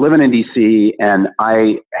was living in DC and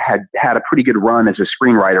I had a pretty good run as a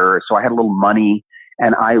screenwriter. So I had a little money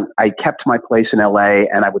and I kept my place in LA,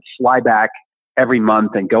 and I would fly back every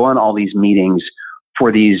month and go on all these meetings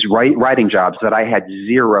for these writing jobs that I had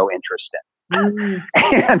zero interest in. Mm.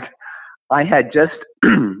 And I had just,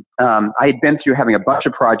 I had been through having a bunch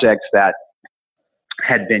of projects that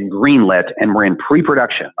had been greenlit and were in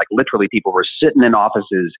pre-production. Like literally people were sitting in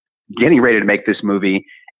offices getting ready to make this movie.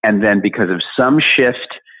 And then because of some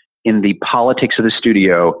shift in the politics of the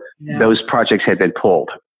studio, those projects had been pulled.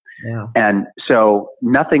 Yeah. And so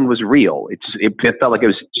nothing was real. It felt like it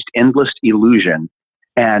was just endless illusion.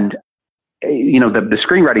 And, the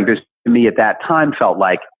screenwriting business to me at that time felt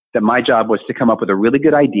like that my job was to come up with a really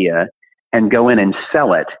good idea and go in and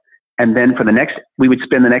sell it. And then we would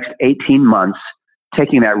spend the next 18 months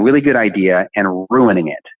taking that really good idea and ruining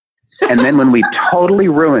it. And then when we totally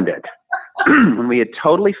ruined it, when we had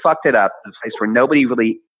totally fucked it up, the place where nobody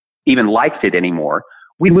really even liked it anymore,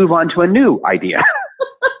 we move on to a new idea.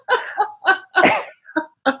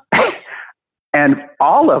 And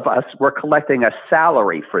all of us were collecting a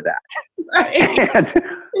salary for that. Right.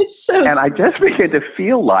 And I just began to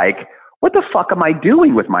feel like, what the fuck am I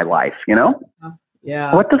doing with my life?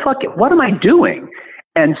 Yeah. What the fuck? What am I doing?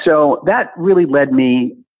 And so that really led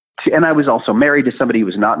me to, and I was also married to somebody who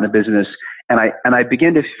was not in the business. And I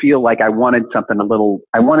began to feel like I wanted something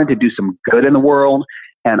I wanted to do some good in the world.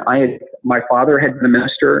 And my father had been a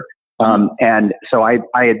minister. And so I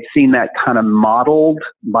had seen that kind of modeled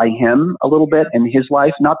by him a little bit in his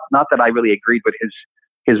life. Not that I really agreed with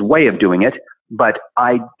his way of doing it, but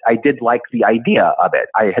I did like the idea of it.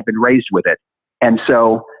 I had been raised with it. And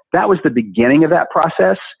so that was the beginning of that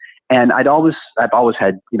process. And I've always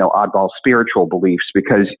had, oddball spiritual beliefs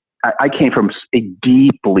because I came from a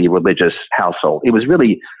deeply religious household. It was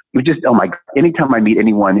just, oh my God, anytime I meet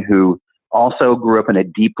anyone who also grew up in a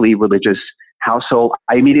deeply religious household,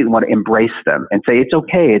 I immediately want to embrace them and say, it's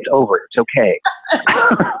okay, it's over, it's okay.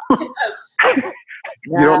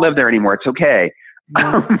 You don't live there anymore, it's okay.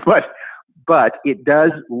 But it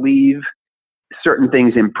does leave certain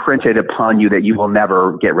things imprinted upon you that you will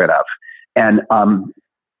never get rid of. And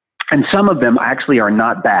some of them actually are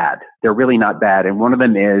not bad. They're really not bad. And one of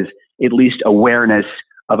them is at least awareness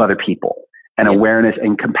of other people and awareness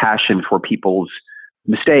and compassion for people's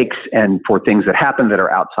mistakes and for things that happen that are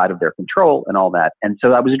outside of their control and all that. And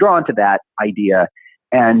so I was drawn to that idea,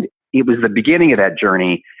 and it was the beginning of that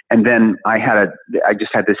journey. And then I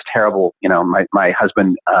just had this terrible, my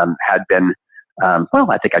husband had been, well,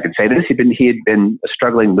 I think I can say this. He had been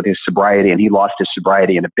struggling with his sobriety, and he lost his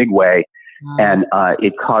sobriety in a big way. Wow. And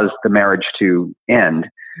it caused the marriage to end.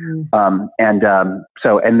 Mm.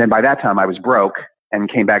 And then by that time I was broke and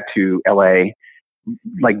came back to LA,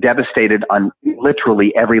 like devastated on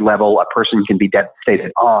literally every level a person can be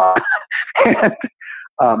devastated on.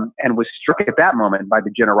 And was struck at that moment by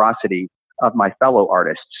the generosity of my fellow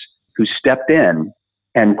artists who stepped in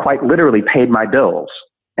and quite literally paid my bills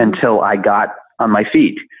until I got on my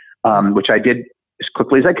feet, which I did as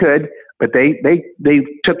quickly as I could, but they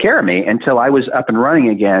took care of me until I was up and running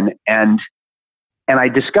again. And I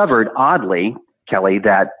discovered, oddly, Kelly,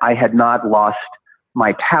 that I had not lost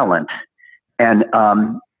my talent. And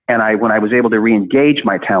when I was able to re-engage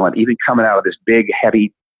my talent, even coming out of this big,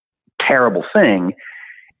 heavy, terrible thing,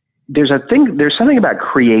 there's something about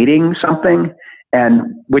creating something, and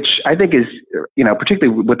which I think is,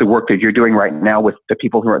 particularly with the work that you're doing right now with the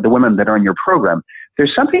people the women that are in your program,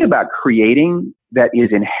 there's something about creating that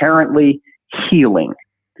is inherently healing.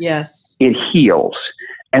 Yes. It heals.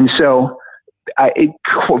 And so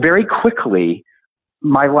very quickly,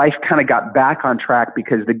 my life kind of got back on track,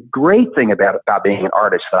 because the great thing about being an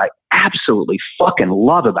artist that I absolutely fucking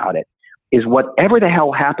love about it is whatever the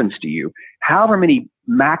hell happens to you, however many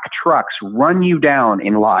Mack trucks run you down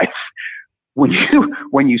in life, when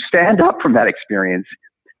you stand up from that experience,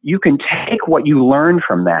 you can take what you learned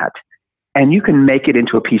from that and you can make it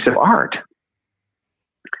into a piece of art.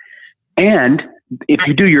 And if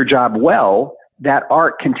you do your job well, that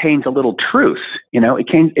art contains a little truth.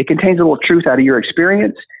 It contains a little truth out of your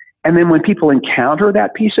experience. And then when people encounter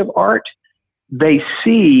that piece of art, they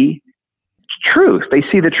see truth. They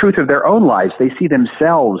see the truth of their own lives. They see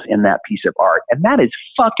themselves in that piece of art. And that is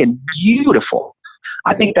fucking beautiful.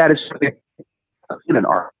 I think that is in an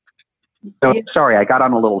art. So sorry, I got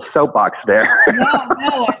on a little soapbox there.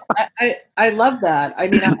 No, I love that. I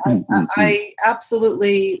mean, I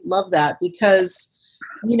absolutely love that, because,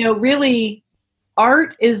 really,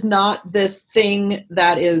 art is not this thing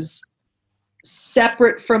that is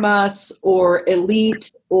separate from us or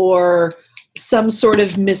elite or some sort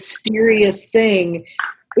of mysterious thing.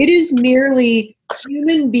 It is merely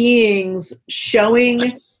human beings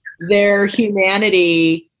showing their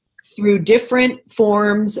humanity through different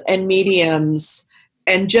forms and mediums,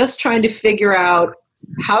 and just trying to figure out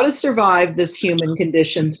how to survive this human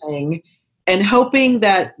condition thing, and hoping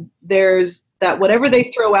that that whatever they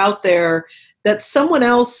throw out there, that someone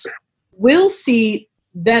else will see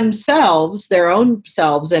themselves, their own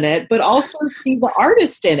selves in it, but also see the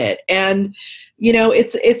artist in it. And,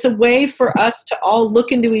 it's a way for us to all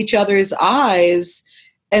look into each other's eyes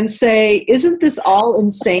and say, isn't this all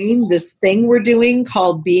insane, this thing we're doing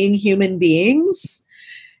called being human beings?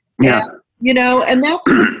 Yeah. And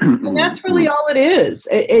that's really all it is.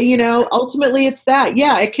 Ultimately it's that.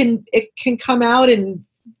 Yeah, it can come out and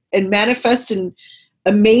manifest in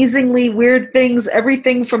amazingly weird things,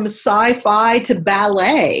 everything from sci-fi to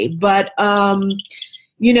ballet. But,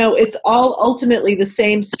 it's all ultimately the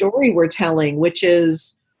same story we're telling, which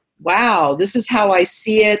is, wow, this is how I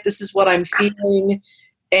see it. This is what I'm feeling.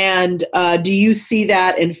 And do you see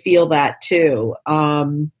that and feel that too?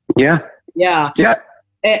 Yeah.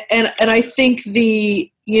 And I think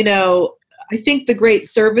the great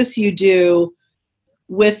service you do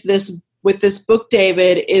with this book,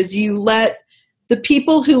 David, is you let the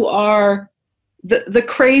people who are the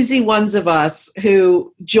crazy ones of us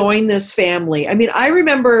who join this family. I mean, I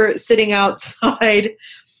remember sitting outside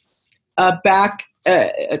back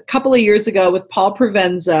a couple of years ago with Paul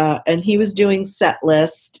Provenza, and he was doing Set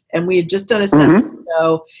List, and we had just done a set list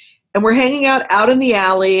show, and we're hanging out in the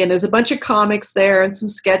alley, and there's a bunch of comics there and some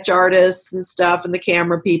sketch artists and stuff and the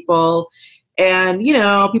camera people, and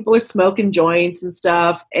people are smoking joints and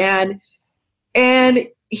stuff, and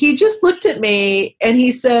he just looked at me and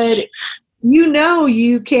he said,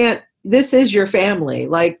 you can't, this is your family.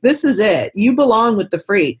 Like, this is it. You belong with the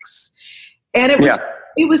freaks. And it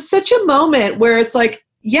was such a moment where it's like,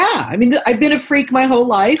 Yeah, I mean, I've been a freak my whole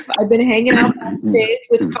life. I've been hanging out on stage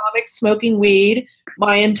with comics, smoking weed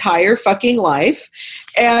my entire fucking life.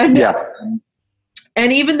 And Yeah.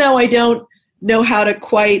 and even though I don't know how to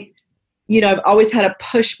quite, I've always had a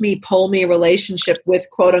push me, pull me relationship with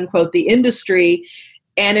quote unquote the industry,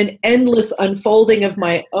 and an endless unfolding of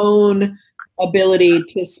my own ability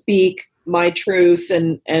to speak my truth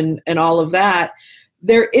and all of that.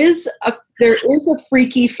 There is a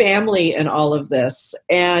freaky family in all of this.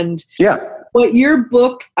 And what your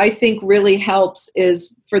book, I think, really helps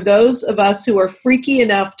is for those of us who are freaky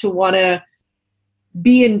enough to want to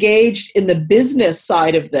be engaged in the business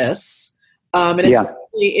side of this, and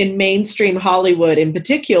especially in mainstream Hollywood in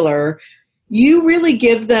particular, you really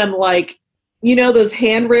give them like, those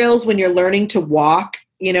handrails when you're learning to walk,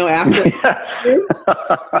 after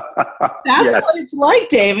that's what it's like,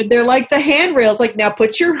 David. They're like the handrails, like, now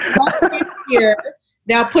put your left foot here,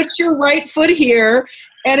 now put your right foot here.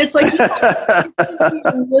 And it's like, it's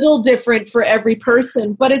a little different for every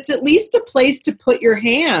person, but it's at least a place to put your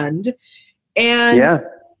hand. And,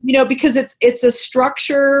 because it's a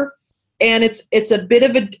structure, and it's a bit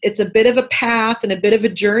of a path and a bit of a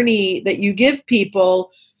journey that you give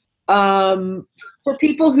people, for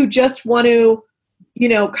people who just want to,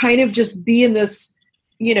 kind of just be in this,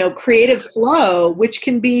 creative flow, which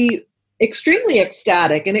can be extremely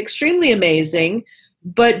ecstatic and extremely amazing,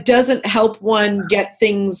 but doesn't help one get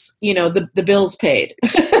things, the bills paid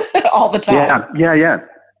all the time.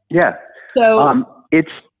 Yeah. So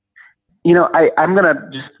it's, I'm going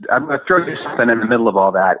to throw you something in the middle of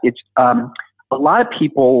all that. It's, a lot of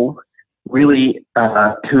people really,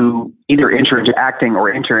 who either enter into acting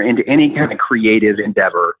or enter into any kind of creative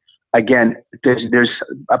endeavor, again, there's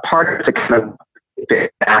a part of it that kind of, if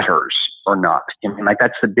it matters or not. I mean, like,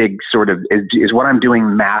 that's the big sort of, is what I'm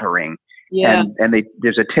doing mattering? Yeah. And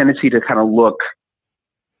there's a tendency to kind of look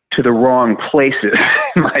to the wrong places,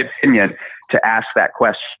 in my opinion, to ask that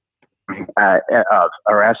question,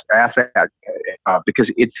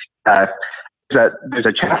 because it's, there's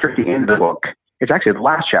a chapter at the end of the book. It's actually the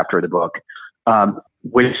last chapter of the book,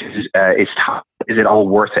 which is it all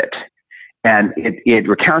worth it? And it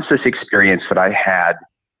recounts this experience that I had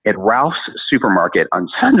at Ralph's Supermarket on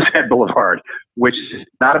Sunset Boulevard, which is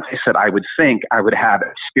not a place that I would think I would have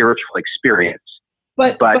a spiritual experience.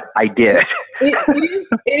 But I did. It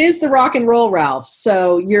is the rock and roll Ralph.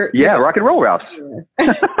 So you're rock and roll Ralph.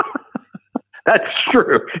 That's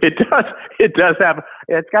true. It does have.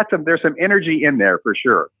 It's got some. There's some energy in there for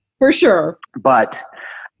sure. For sure. But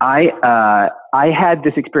I had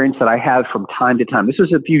this experience that I have from time to time. This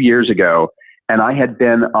was a few years ago, and I had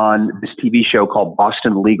been on this TV show called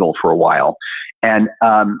Boston Legal for a while, and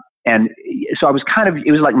so I was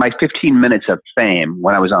it was like my 15 minutes of fame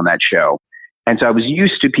when I was on that show, and so I was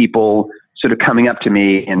used to people sort of coming up to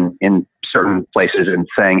me in certain places and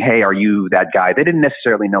saying, "Hey, are you that guy?" They didn't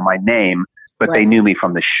necessarily know my name, but they knew me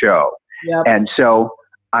from the show, and so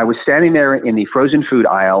I was standing there in the frozen food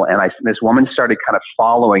aisle, and this woman started kind of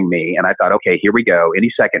following me, and I thought, okay, here we go. Any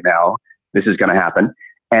second now, this is going to happen.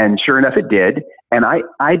 And sure enough, it did. And I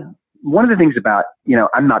one of the things about,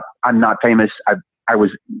 I'm not famous. I was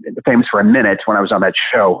famous for a minute when I was on that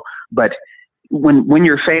show, but when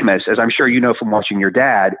you're famous, as I'm sure you know from watching your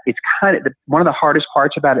dad, it's kind of one of the hardest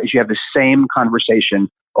parts about it is you have the same conversation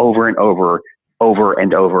over and over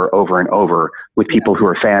and over with people who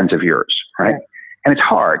are fans of yours, right? Yeah. And it's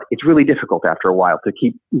hard. It's really difficult after a while to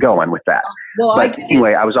keep going with that. Well, I get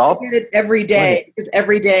it every day, because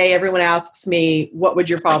every day everyone asks me, what would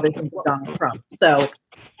your father think of Donald Trump? So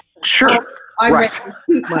sure. I'm ready to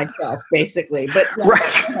shoot myself, basically. But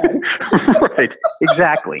right,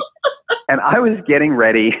 exactly. And I was getting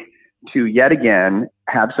ready to yet again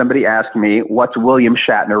have somebody ask me, what's William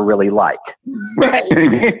Shatner really like? Right.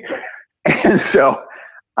 And so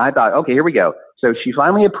I thought, okay, here we go. So she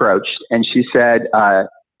finally approached and she said,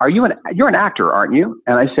 you're an actor, aren't you?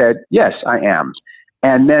 And I said, yes, I am.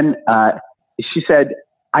 And then she said,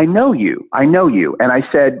 I know you. And I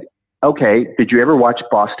said, okay, did you ever watch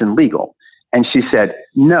Boston Legal? And she said,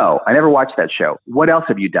 no, I never watched that show. What else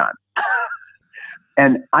have you done?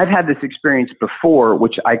 And I've had this experience before,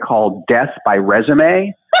 which I call death by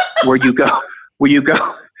resume, where you go,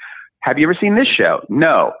 have you ever seen this show?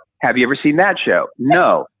 No. Have you ever seen that show?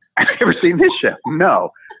 No. Have you ever seen this show?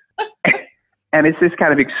 No. And it's this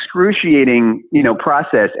kind of excruciating,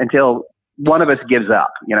 process until one of us gives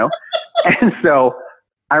up, And so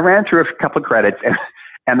I ran through a couple of credits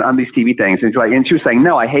and on these TV things, and she was saying,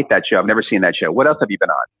 no, I hate that show. I've never seen that show. What else have you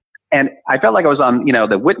been on? And I felt like I was on,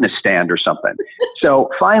 the witness stand or something. So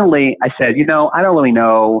finally I said, I don't really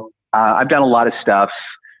know. I've done a lot of stuff.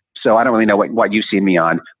 so I don't really know what you've seen me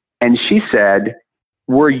on. And she said,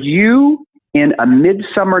 were you in A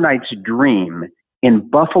Midsummer Night's Dream in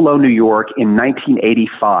Buffalo, New York in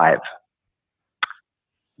 1985?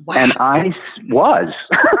 Wow. And I was.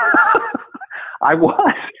 I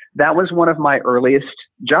was. That was one of my earliest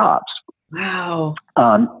jobs. Wow.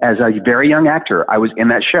 As a very young actor, I was in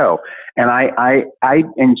that show, and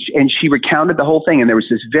and she recounted the whole thing. And there was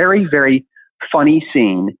this very, very funny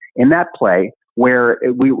scene in that play where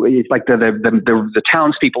it's like the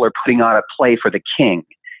townspeople are putting on a play for the king.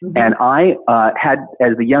 Mm-hmm. And I had,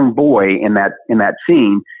 as the young boy in that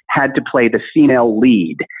scene, had to play the female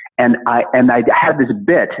lead. And I had this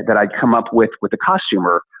bit that I'd come up with the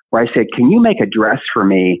costumer where I said, can you make a dress for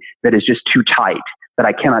me that is just too tight, that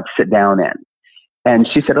I cannot sit down in? And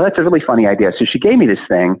she said, oh, that's a really funny idea. So she gave me this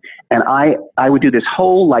thing, and I would do this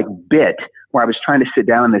whole like bit where I was trying to sit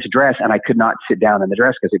down in this dress, and I could not sit down in the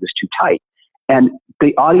dress because it was too tight. And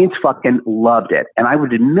the audience fucking loved it. And I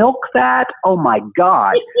would milk that. Oh my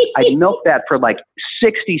God. I'd milk that for like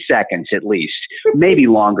 60 seconds at least, maybe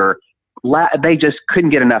longer. They just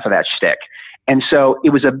couldn't get enough of that shtick. And so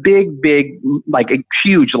it was a big, like a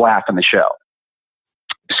huge laugh in the show.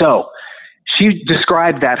 So she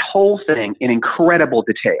described that whole thing in incredible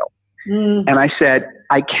detail. Mm. And I said,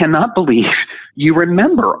 I cannot believe you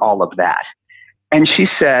remember all of that. And she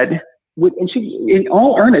said, and she, in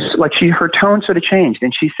all earnest, like her tone sort of changed.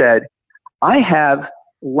 And she said, I have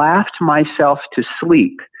laughed myself to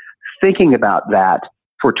sleep thinking about that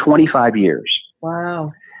for 25 years.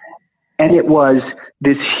 Wow. And it was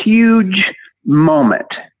this huge moment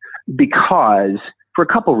because, for a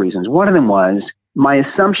couple of reasons. One of them was my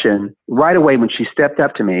assumption right away when she stepped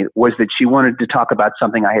up to me was that she wanted to talk about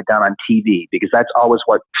something I had done on TV, because that's always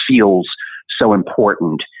what feels so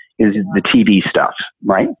important, is the TV stuff,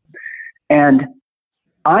 right? And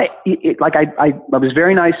I was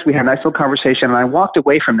very nice. We had a nice little conversation, and I walked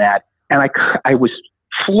away from that, and I was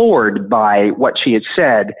floored by what she had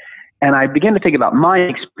said. And I began to think about my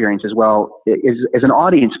experience as well as an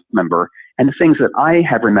audience member, and the things that I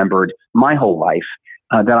have remembered my whole life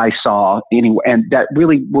that I saw anyway, and that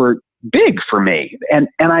really were big for me. And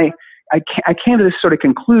I came to this sort of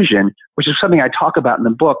conclusion, which is something I talk about in the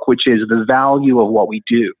book, which is the value of what we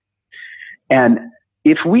do. And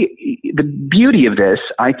the beauty of this,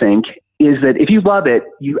 I think, is that if you love it,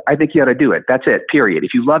 I think you ought to do it. That's it, period.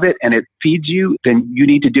 If you love it and it feeds you, then you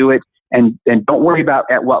need to do it. And don't worry about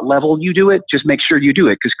at what level you do it. Just make sure you do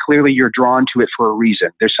it, because clearly you're drawn to it for a reason.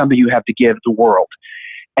 There's something you have to give the world.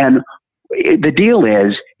 And the deal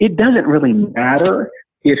is, it doesn't really matter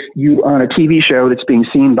if you are on a TV show that's being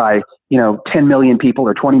seen by 10 million people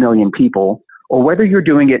or 20 million people, or whether you're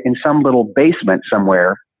doing it in some little basement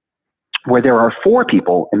somewhere where there are 4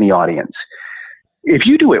 people in the audience. If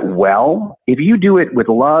you do it well, if you do it with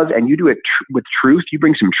love and you do it with truth, you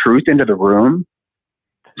bring some truth into the room,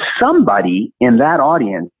 somebody in that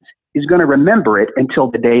audience is going to remember it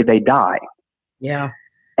until the day they die. Yeah.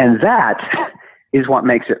 And that is what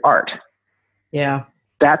makes it art. Yeah.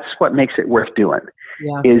 That's what makes it worth doing.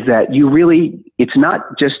 Yeah. Is that it's not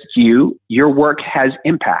just you, your work has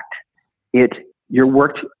impact. Your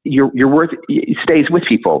work it stays with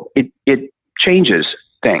people. It changes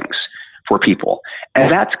things for people.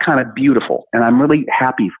 And that's kind of beautiful. And I'm really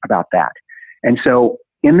happy about that. And so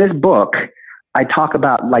in this book, I talk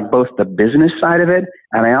about like both the business side of it,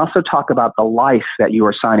 and I also talk about the life that you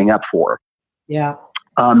are signing up for. Yeah.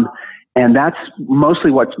 And that's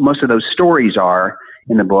mostly what most of those stories are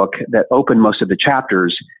in the book that open most of the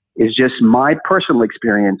chapters, is just my personal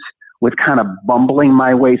experience with kind of bumbling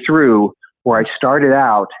my way through, where I started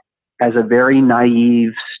out as a very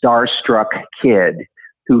naive, starstruck kid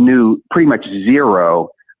who knew pretty much zero,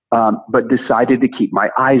 but decided to keep my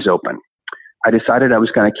eyes open. I decided I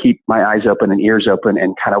was going to keep my eyes open and ears open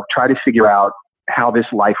and kind of try to figure out how this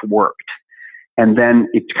life worked. And then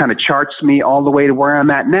it kind of charts me all the way to where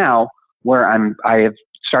I'm at now, where I have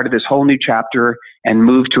started this whole new chapter and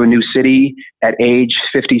moved to a new city at age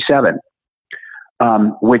 57,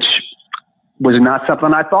 which was not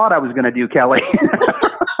something I thought I was going to do, Kelly.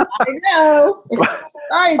 I know. It's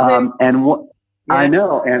surprising. I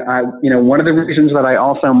know. And one of the reasons that I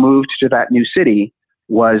also moved to that new city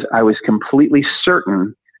was I was completely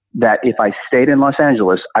certain that if I stayed in Los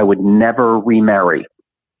Angeles, I would never remarry.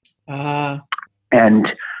 And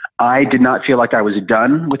I did not feel like I was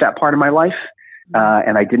done with that part of my life.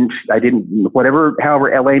 And I didn't,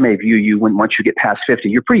 however LA may view you once you get past 50,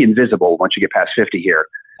 you're pretty invisible once you get past 50 here.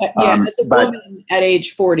 As a woman at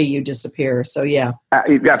age 40, you disappear. So yeah.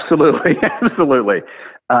 Absolutely. Absolutely.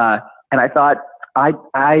 And I thought, I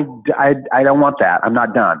don't want that. I'm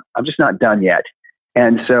not done. I'm just not done yet.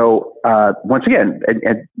 And so, once again,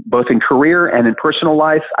 and both in career and in personal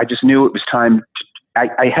life, I just knew it was time.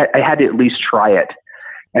 I had to at least try it.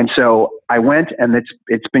 And so I went, and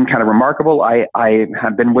it's been kind of remarkable. I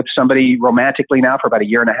have been with somebody romantically now for about a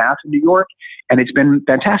year and a half in New York, and it's been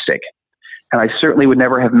fantastic. And I certainly would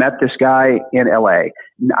never have met this guy in LA.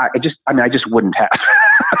 I just wouldn't have.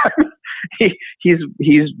 He's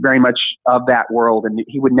very much of that world, and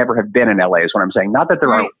he would never have been in LA is what I'm saying. Not that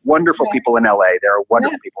there aren't wonderful people in LA. There are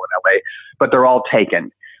wonderful people in LA, but they're all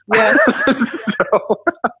taken. Yeah.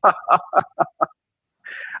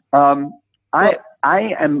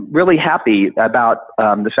 I am really happy about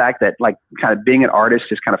the fact that, like, kind of being an artist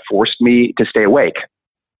has kind of forced me to stay awake.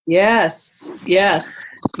 Yes.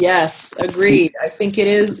 Agreed. I think it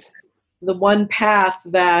is the one path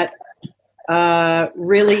that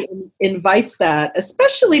really invites that,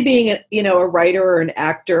 especially being a writer or an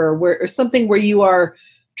actor, or something where you are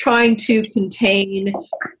trying to contain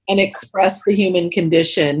and express the human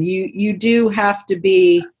condition. You do have to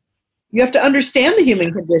be. You have to understand the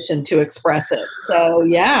human condition to express it. So,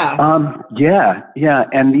 yeah. Yeah.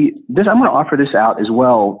 And I'm going to offer this out as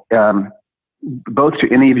well, both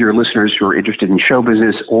to any of your listeners who are interested in show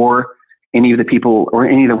business, or any of the people or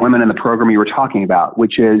any of the women in the program you were talking about,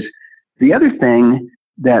 which is the other thing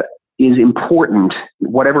that is important,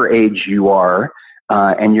 whatever age you are,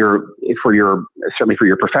 and certainly for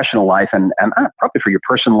your professional life and probably for your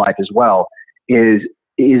personal life as well, is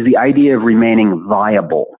the idea of remaining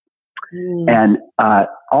viable. And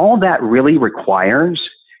all that really requires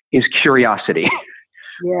is curiosity.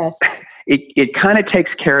 Yes. It kind of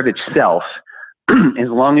takes care of itself as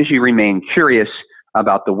long as you remain curious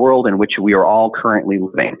about the world in which we are all currently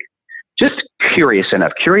living. Just curious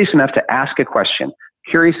enough to ask a question,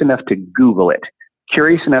 curious enough to Google it,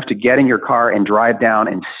 curious enough to get in your car and drive down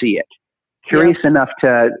and see it, curious enough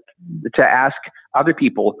to ask other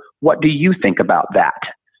people, what do you think about that?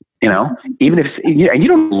 Even if you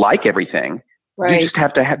don't like everything, right. You just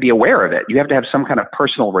have to be aware of it. You have to have some kind of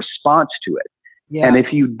personal response to it. Yeah. And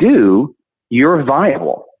if you do, you're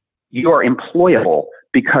viable. You're employable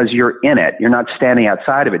because you're in it. You're not standing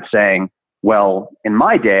outside of it saying, well, in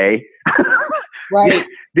my day, right.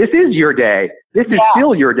 This is your day. This is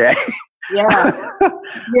still your day. Yeah.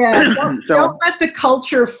 Don't let the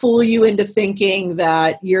culture fool you into thinking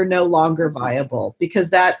that you're no longer viable, because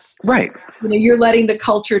that's right. You're letting the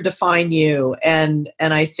culture define you. And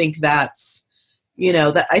I think that's,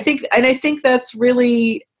 I think that's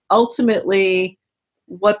really ultimately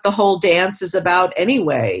what the whole dance is about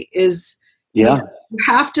anyway, is you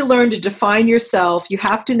have to learn to define yourself. You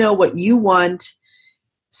have to know what you want,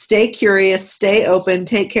 stay curious, stay open,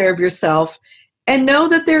 take care of yourself. And know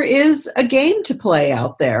that there is a game to play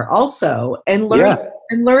out there also, and learn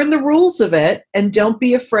the rules of it, and don't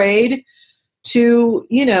be afraid to,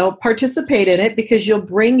 participate in it, because you'll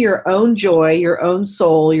bring your own joy, your own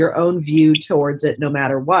soul, your own view towards it no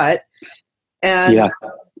matter what. And and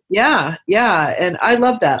I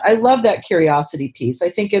love that. I love that curiosity piece. I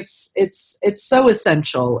think it's so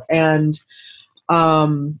essential, and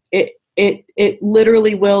it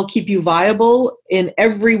literally will keep you viable in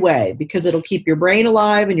every way, because it'll keep your brain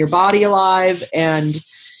alive and your body alive, and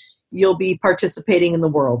you'll be participating in the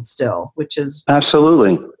world still, which is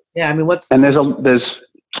absolutely. Yeah. I mean, there's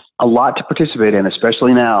a lot to participate in,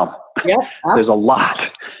 especially now. Yeah. There's a lot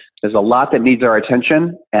that needs our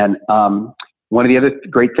attention. And, one of the other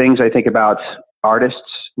great things I think about artists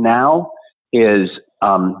now is,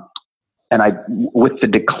 with the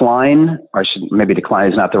decline, maybe decline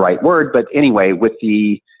is not the right word, but anyway, with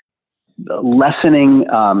the lessening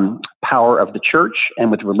power of the church, and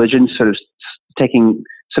with religion sort of stepping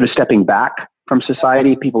back from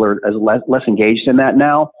society, people are less engaged in that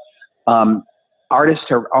now. Artists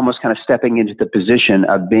are almost kind of stepping into the position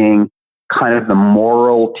of being kind of the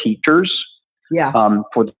moral teachers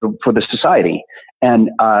for the society. And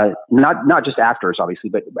not just actors, obviously,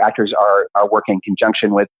 but actors are working in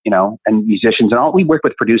conjunction with, and musicians and all. We work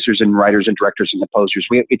with producers and writers and directors and composers.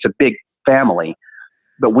 It's a big family.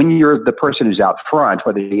 But when you're the person who's out front,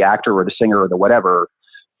 whether the actor or the singer or the whatever,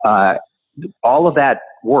 all of that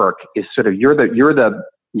work is sort of you're the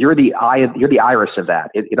iris of that.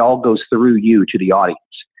 It all goes through you to the audience.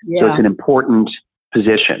 Yeah. So it's an important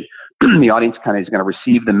position. The audience kind of is going to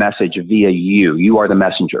receive the message via you. You are the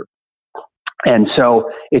messenger. And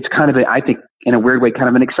so it's kind of, I think, in a weird way, kind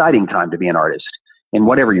of an exciting time to be an artist in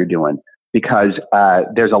whatever you're doing, because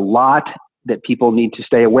there's a lot that people need to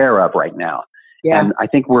stay aware of right now. Yeah. And I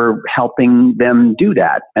think we're helping them do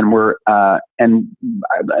that. And we're and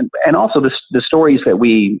also the stories that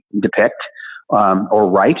we depict or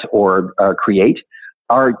write or create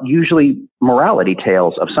are usually morality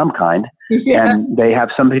tales of some kind. Yeah. And they have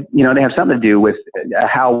something, they have something to do with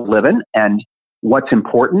how we're living and what's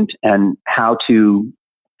important and how to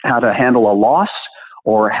handle a loss,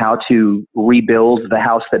 or how to rebuild the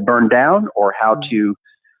house that burned down, or how to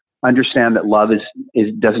understand that love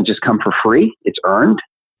doesn't just come for free, it's earned,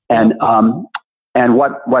 and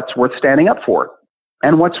what's worth standing up for,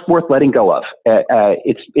 and what's worth letting go of.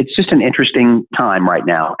 It's just an interesting time right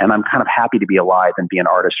now, and I'm kind of happy to be alive and be an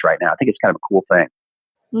artist right now. I think it's kind of a cool thing.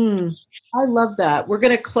 I love that. We're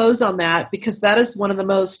going to close on that because that is one of the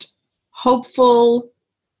most hopeful,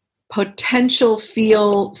 potential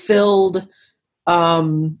filled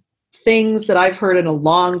things that I've heard in a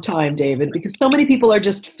long time, David, because so many people are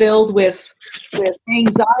just filled with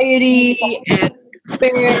anxiety and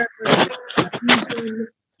despair and confusion.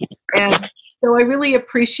 And so I really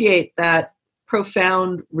appreciate that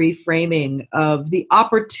profound reframing of the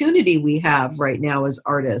opportunity we have right now as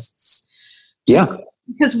artists. Yeah.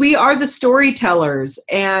 Because we are the storytellers,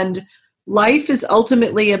 and life is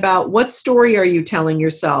ultimately about what story are you telling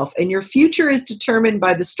yourself, and your future is determined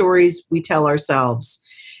by the stories we tell ourselves.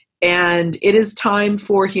 And it is time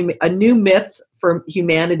for a new myth for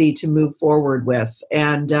humanity to move forward with.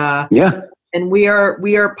 And and we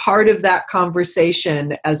are part of that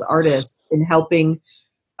conversation as artists in helping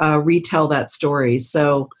retell that story.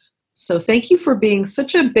 So thank you for being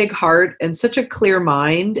such a big heart and such a clear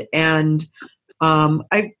mind. And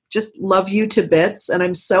I just love you to bits, and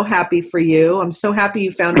I'm so happy for you. I'm so happy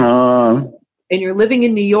you found it. And you're living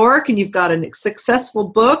in New York, and you've got a successful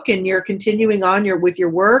book, and you're continuing on with your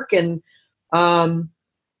work, and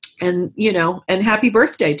happy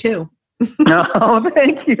birthday too. Oh,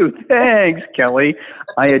 thank you. Thanks, Kelly.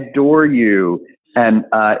 I adore you. And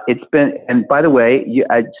it's been. And by the way,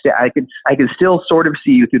 I can still sort of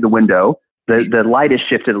see you through the window. The light has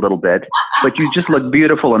shifted a little bit, but you just look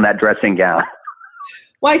beautiful in that dressing gown.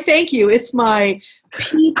 Why, thank you. It's my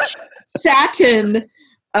peach satin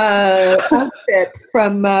outfit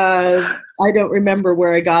from, I don't remember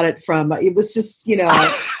where I got it from. It was just,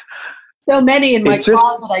 so many in my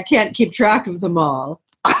closet, I can't keep track of them all.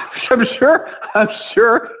 I'm sure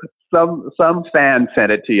some fan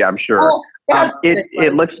sent it to you, I'm sure. Oh,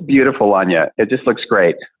 it looks beautiful on you. It just looks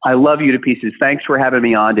great. I love you to pieces. Thanks for having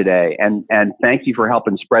me on today. And thank you for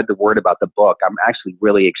helping spread the word about the book. I'm actually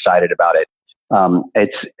really excited about it.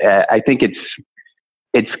 I think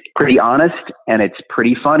it's pretty honest, and it's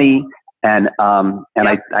pretty funny, and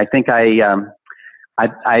I think I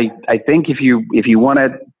think if you want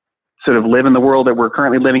to sort of live in the world that we're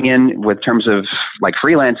currently living in, with terms of like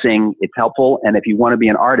freelancing, it's helpful, and if you want to be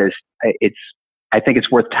an artist, I think it's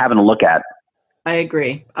worth having a look at. I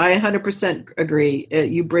agree. I 100% agree.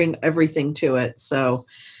 You bring everything to it. So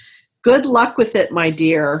good luck with it, my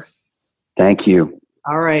dear. Thank you.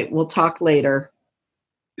 All right. We'll talk later.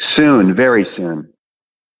 Soon, very soon.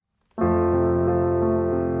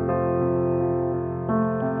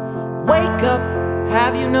 Wake up,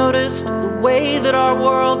 have you noticed the way that our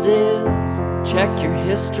world is? Check your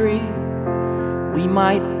history, we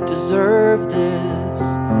might deserve this.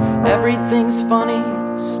 Everything's funny,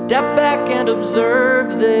 step back and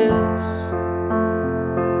observe this.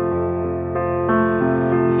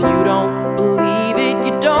 If you don't believe it,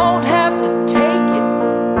 you don't have to take it.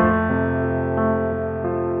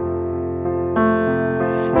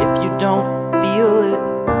 If you don't feel it,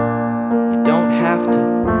 you don't have to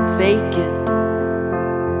fake it.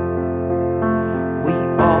 We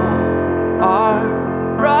all are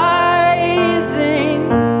rising,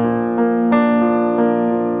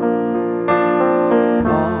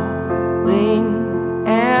 falling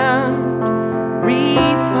and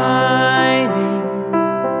refining.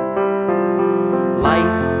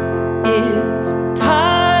 Life is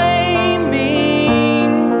timing.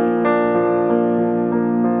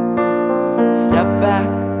 Step back,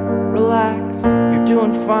 relax, you're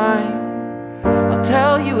doing fine. I'll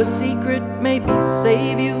tell you a secret, maybe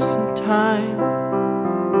save you some time.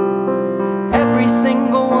 Every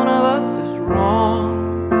single one of us is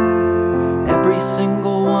wrong. Every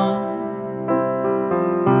single one.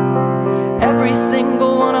 Every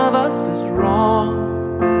single one of us is wrong.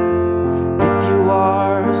 If you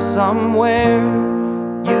are somewhere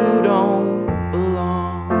you don't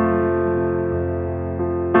belong,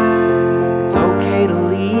 it's okay to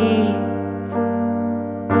leave.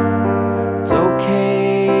 It's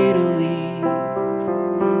okay to leave.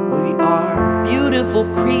 We are beautiful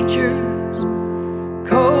creatures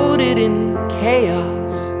coded in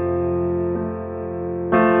chaos,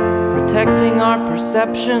 protecting our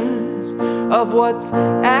perceptions of what's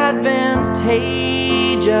advantageous.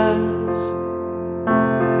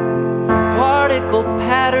 Part nautical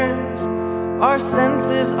patterns. Our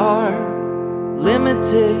senses are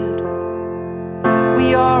limited.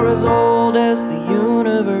 We are as old as the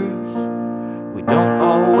universe. We don't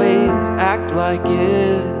always act like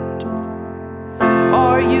it.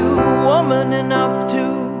 Are you woman enough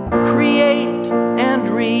to create and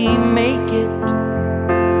remake it?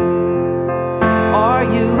 Are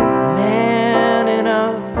you man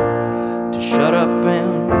enough to shut up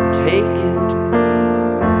and take it?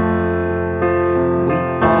 We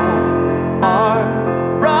all are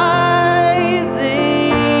rising,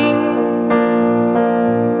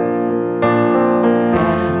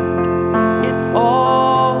 and it's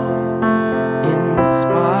all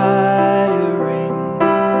inspiring,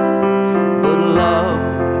 but love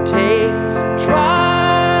takes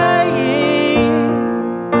trying.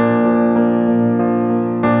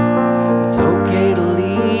 It's okay to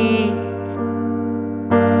leave.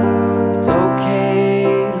 It's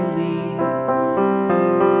okay to leave.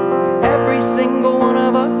 Every single one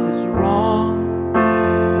of us is wrong.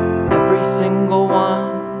 Every single one.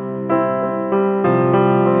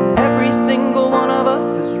 Every single one of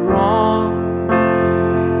us is wrong.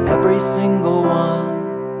 Every single one.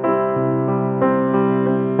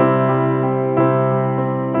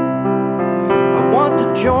 I want to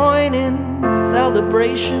join in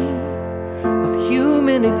celebration of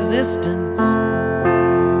human existence.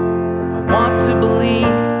 I want to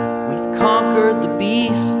believe we've conquered the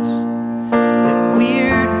beasts, that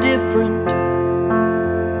we're different.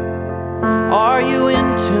 Are you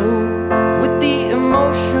in tune with the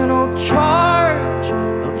emotional charge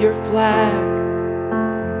of your flag?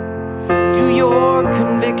 Do your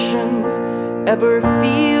convictions ever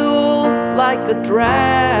feel like a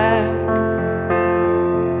drag?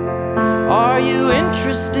 Are you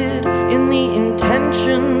interested in the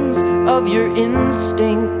intentions of your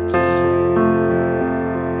instincts?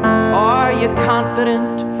 Are you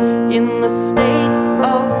confident in the state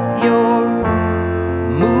of your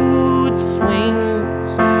mood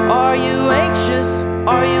swings? Are you anxious?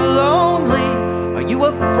 Are you lonely? Are you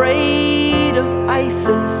afraid of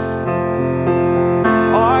ISIS?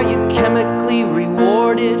 Are you chemically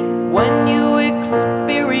rewarded when you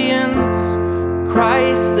experience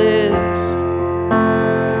crisis?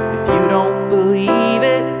 If you don't believe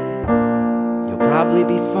it, you'll probably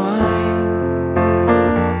be fine.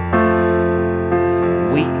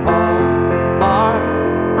 We all are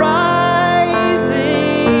rising,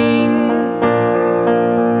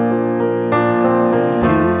 and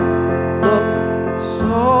you look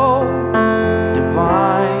so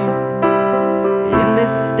divine. In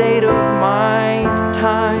this state of mind,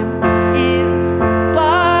 time is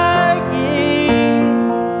flying.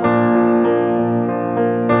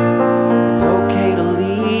 It's okay to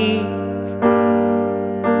leave.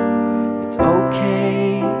 It's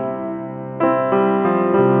okay.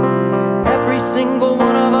 Every single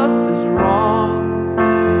one of us is wrong.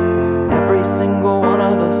 Every single one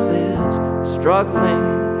of us is struggling.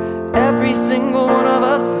 Every single one of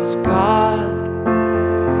us is God.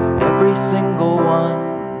 Every single one.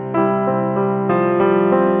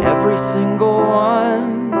 Every single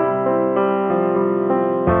one.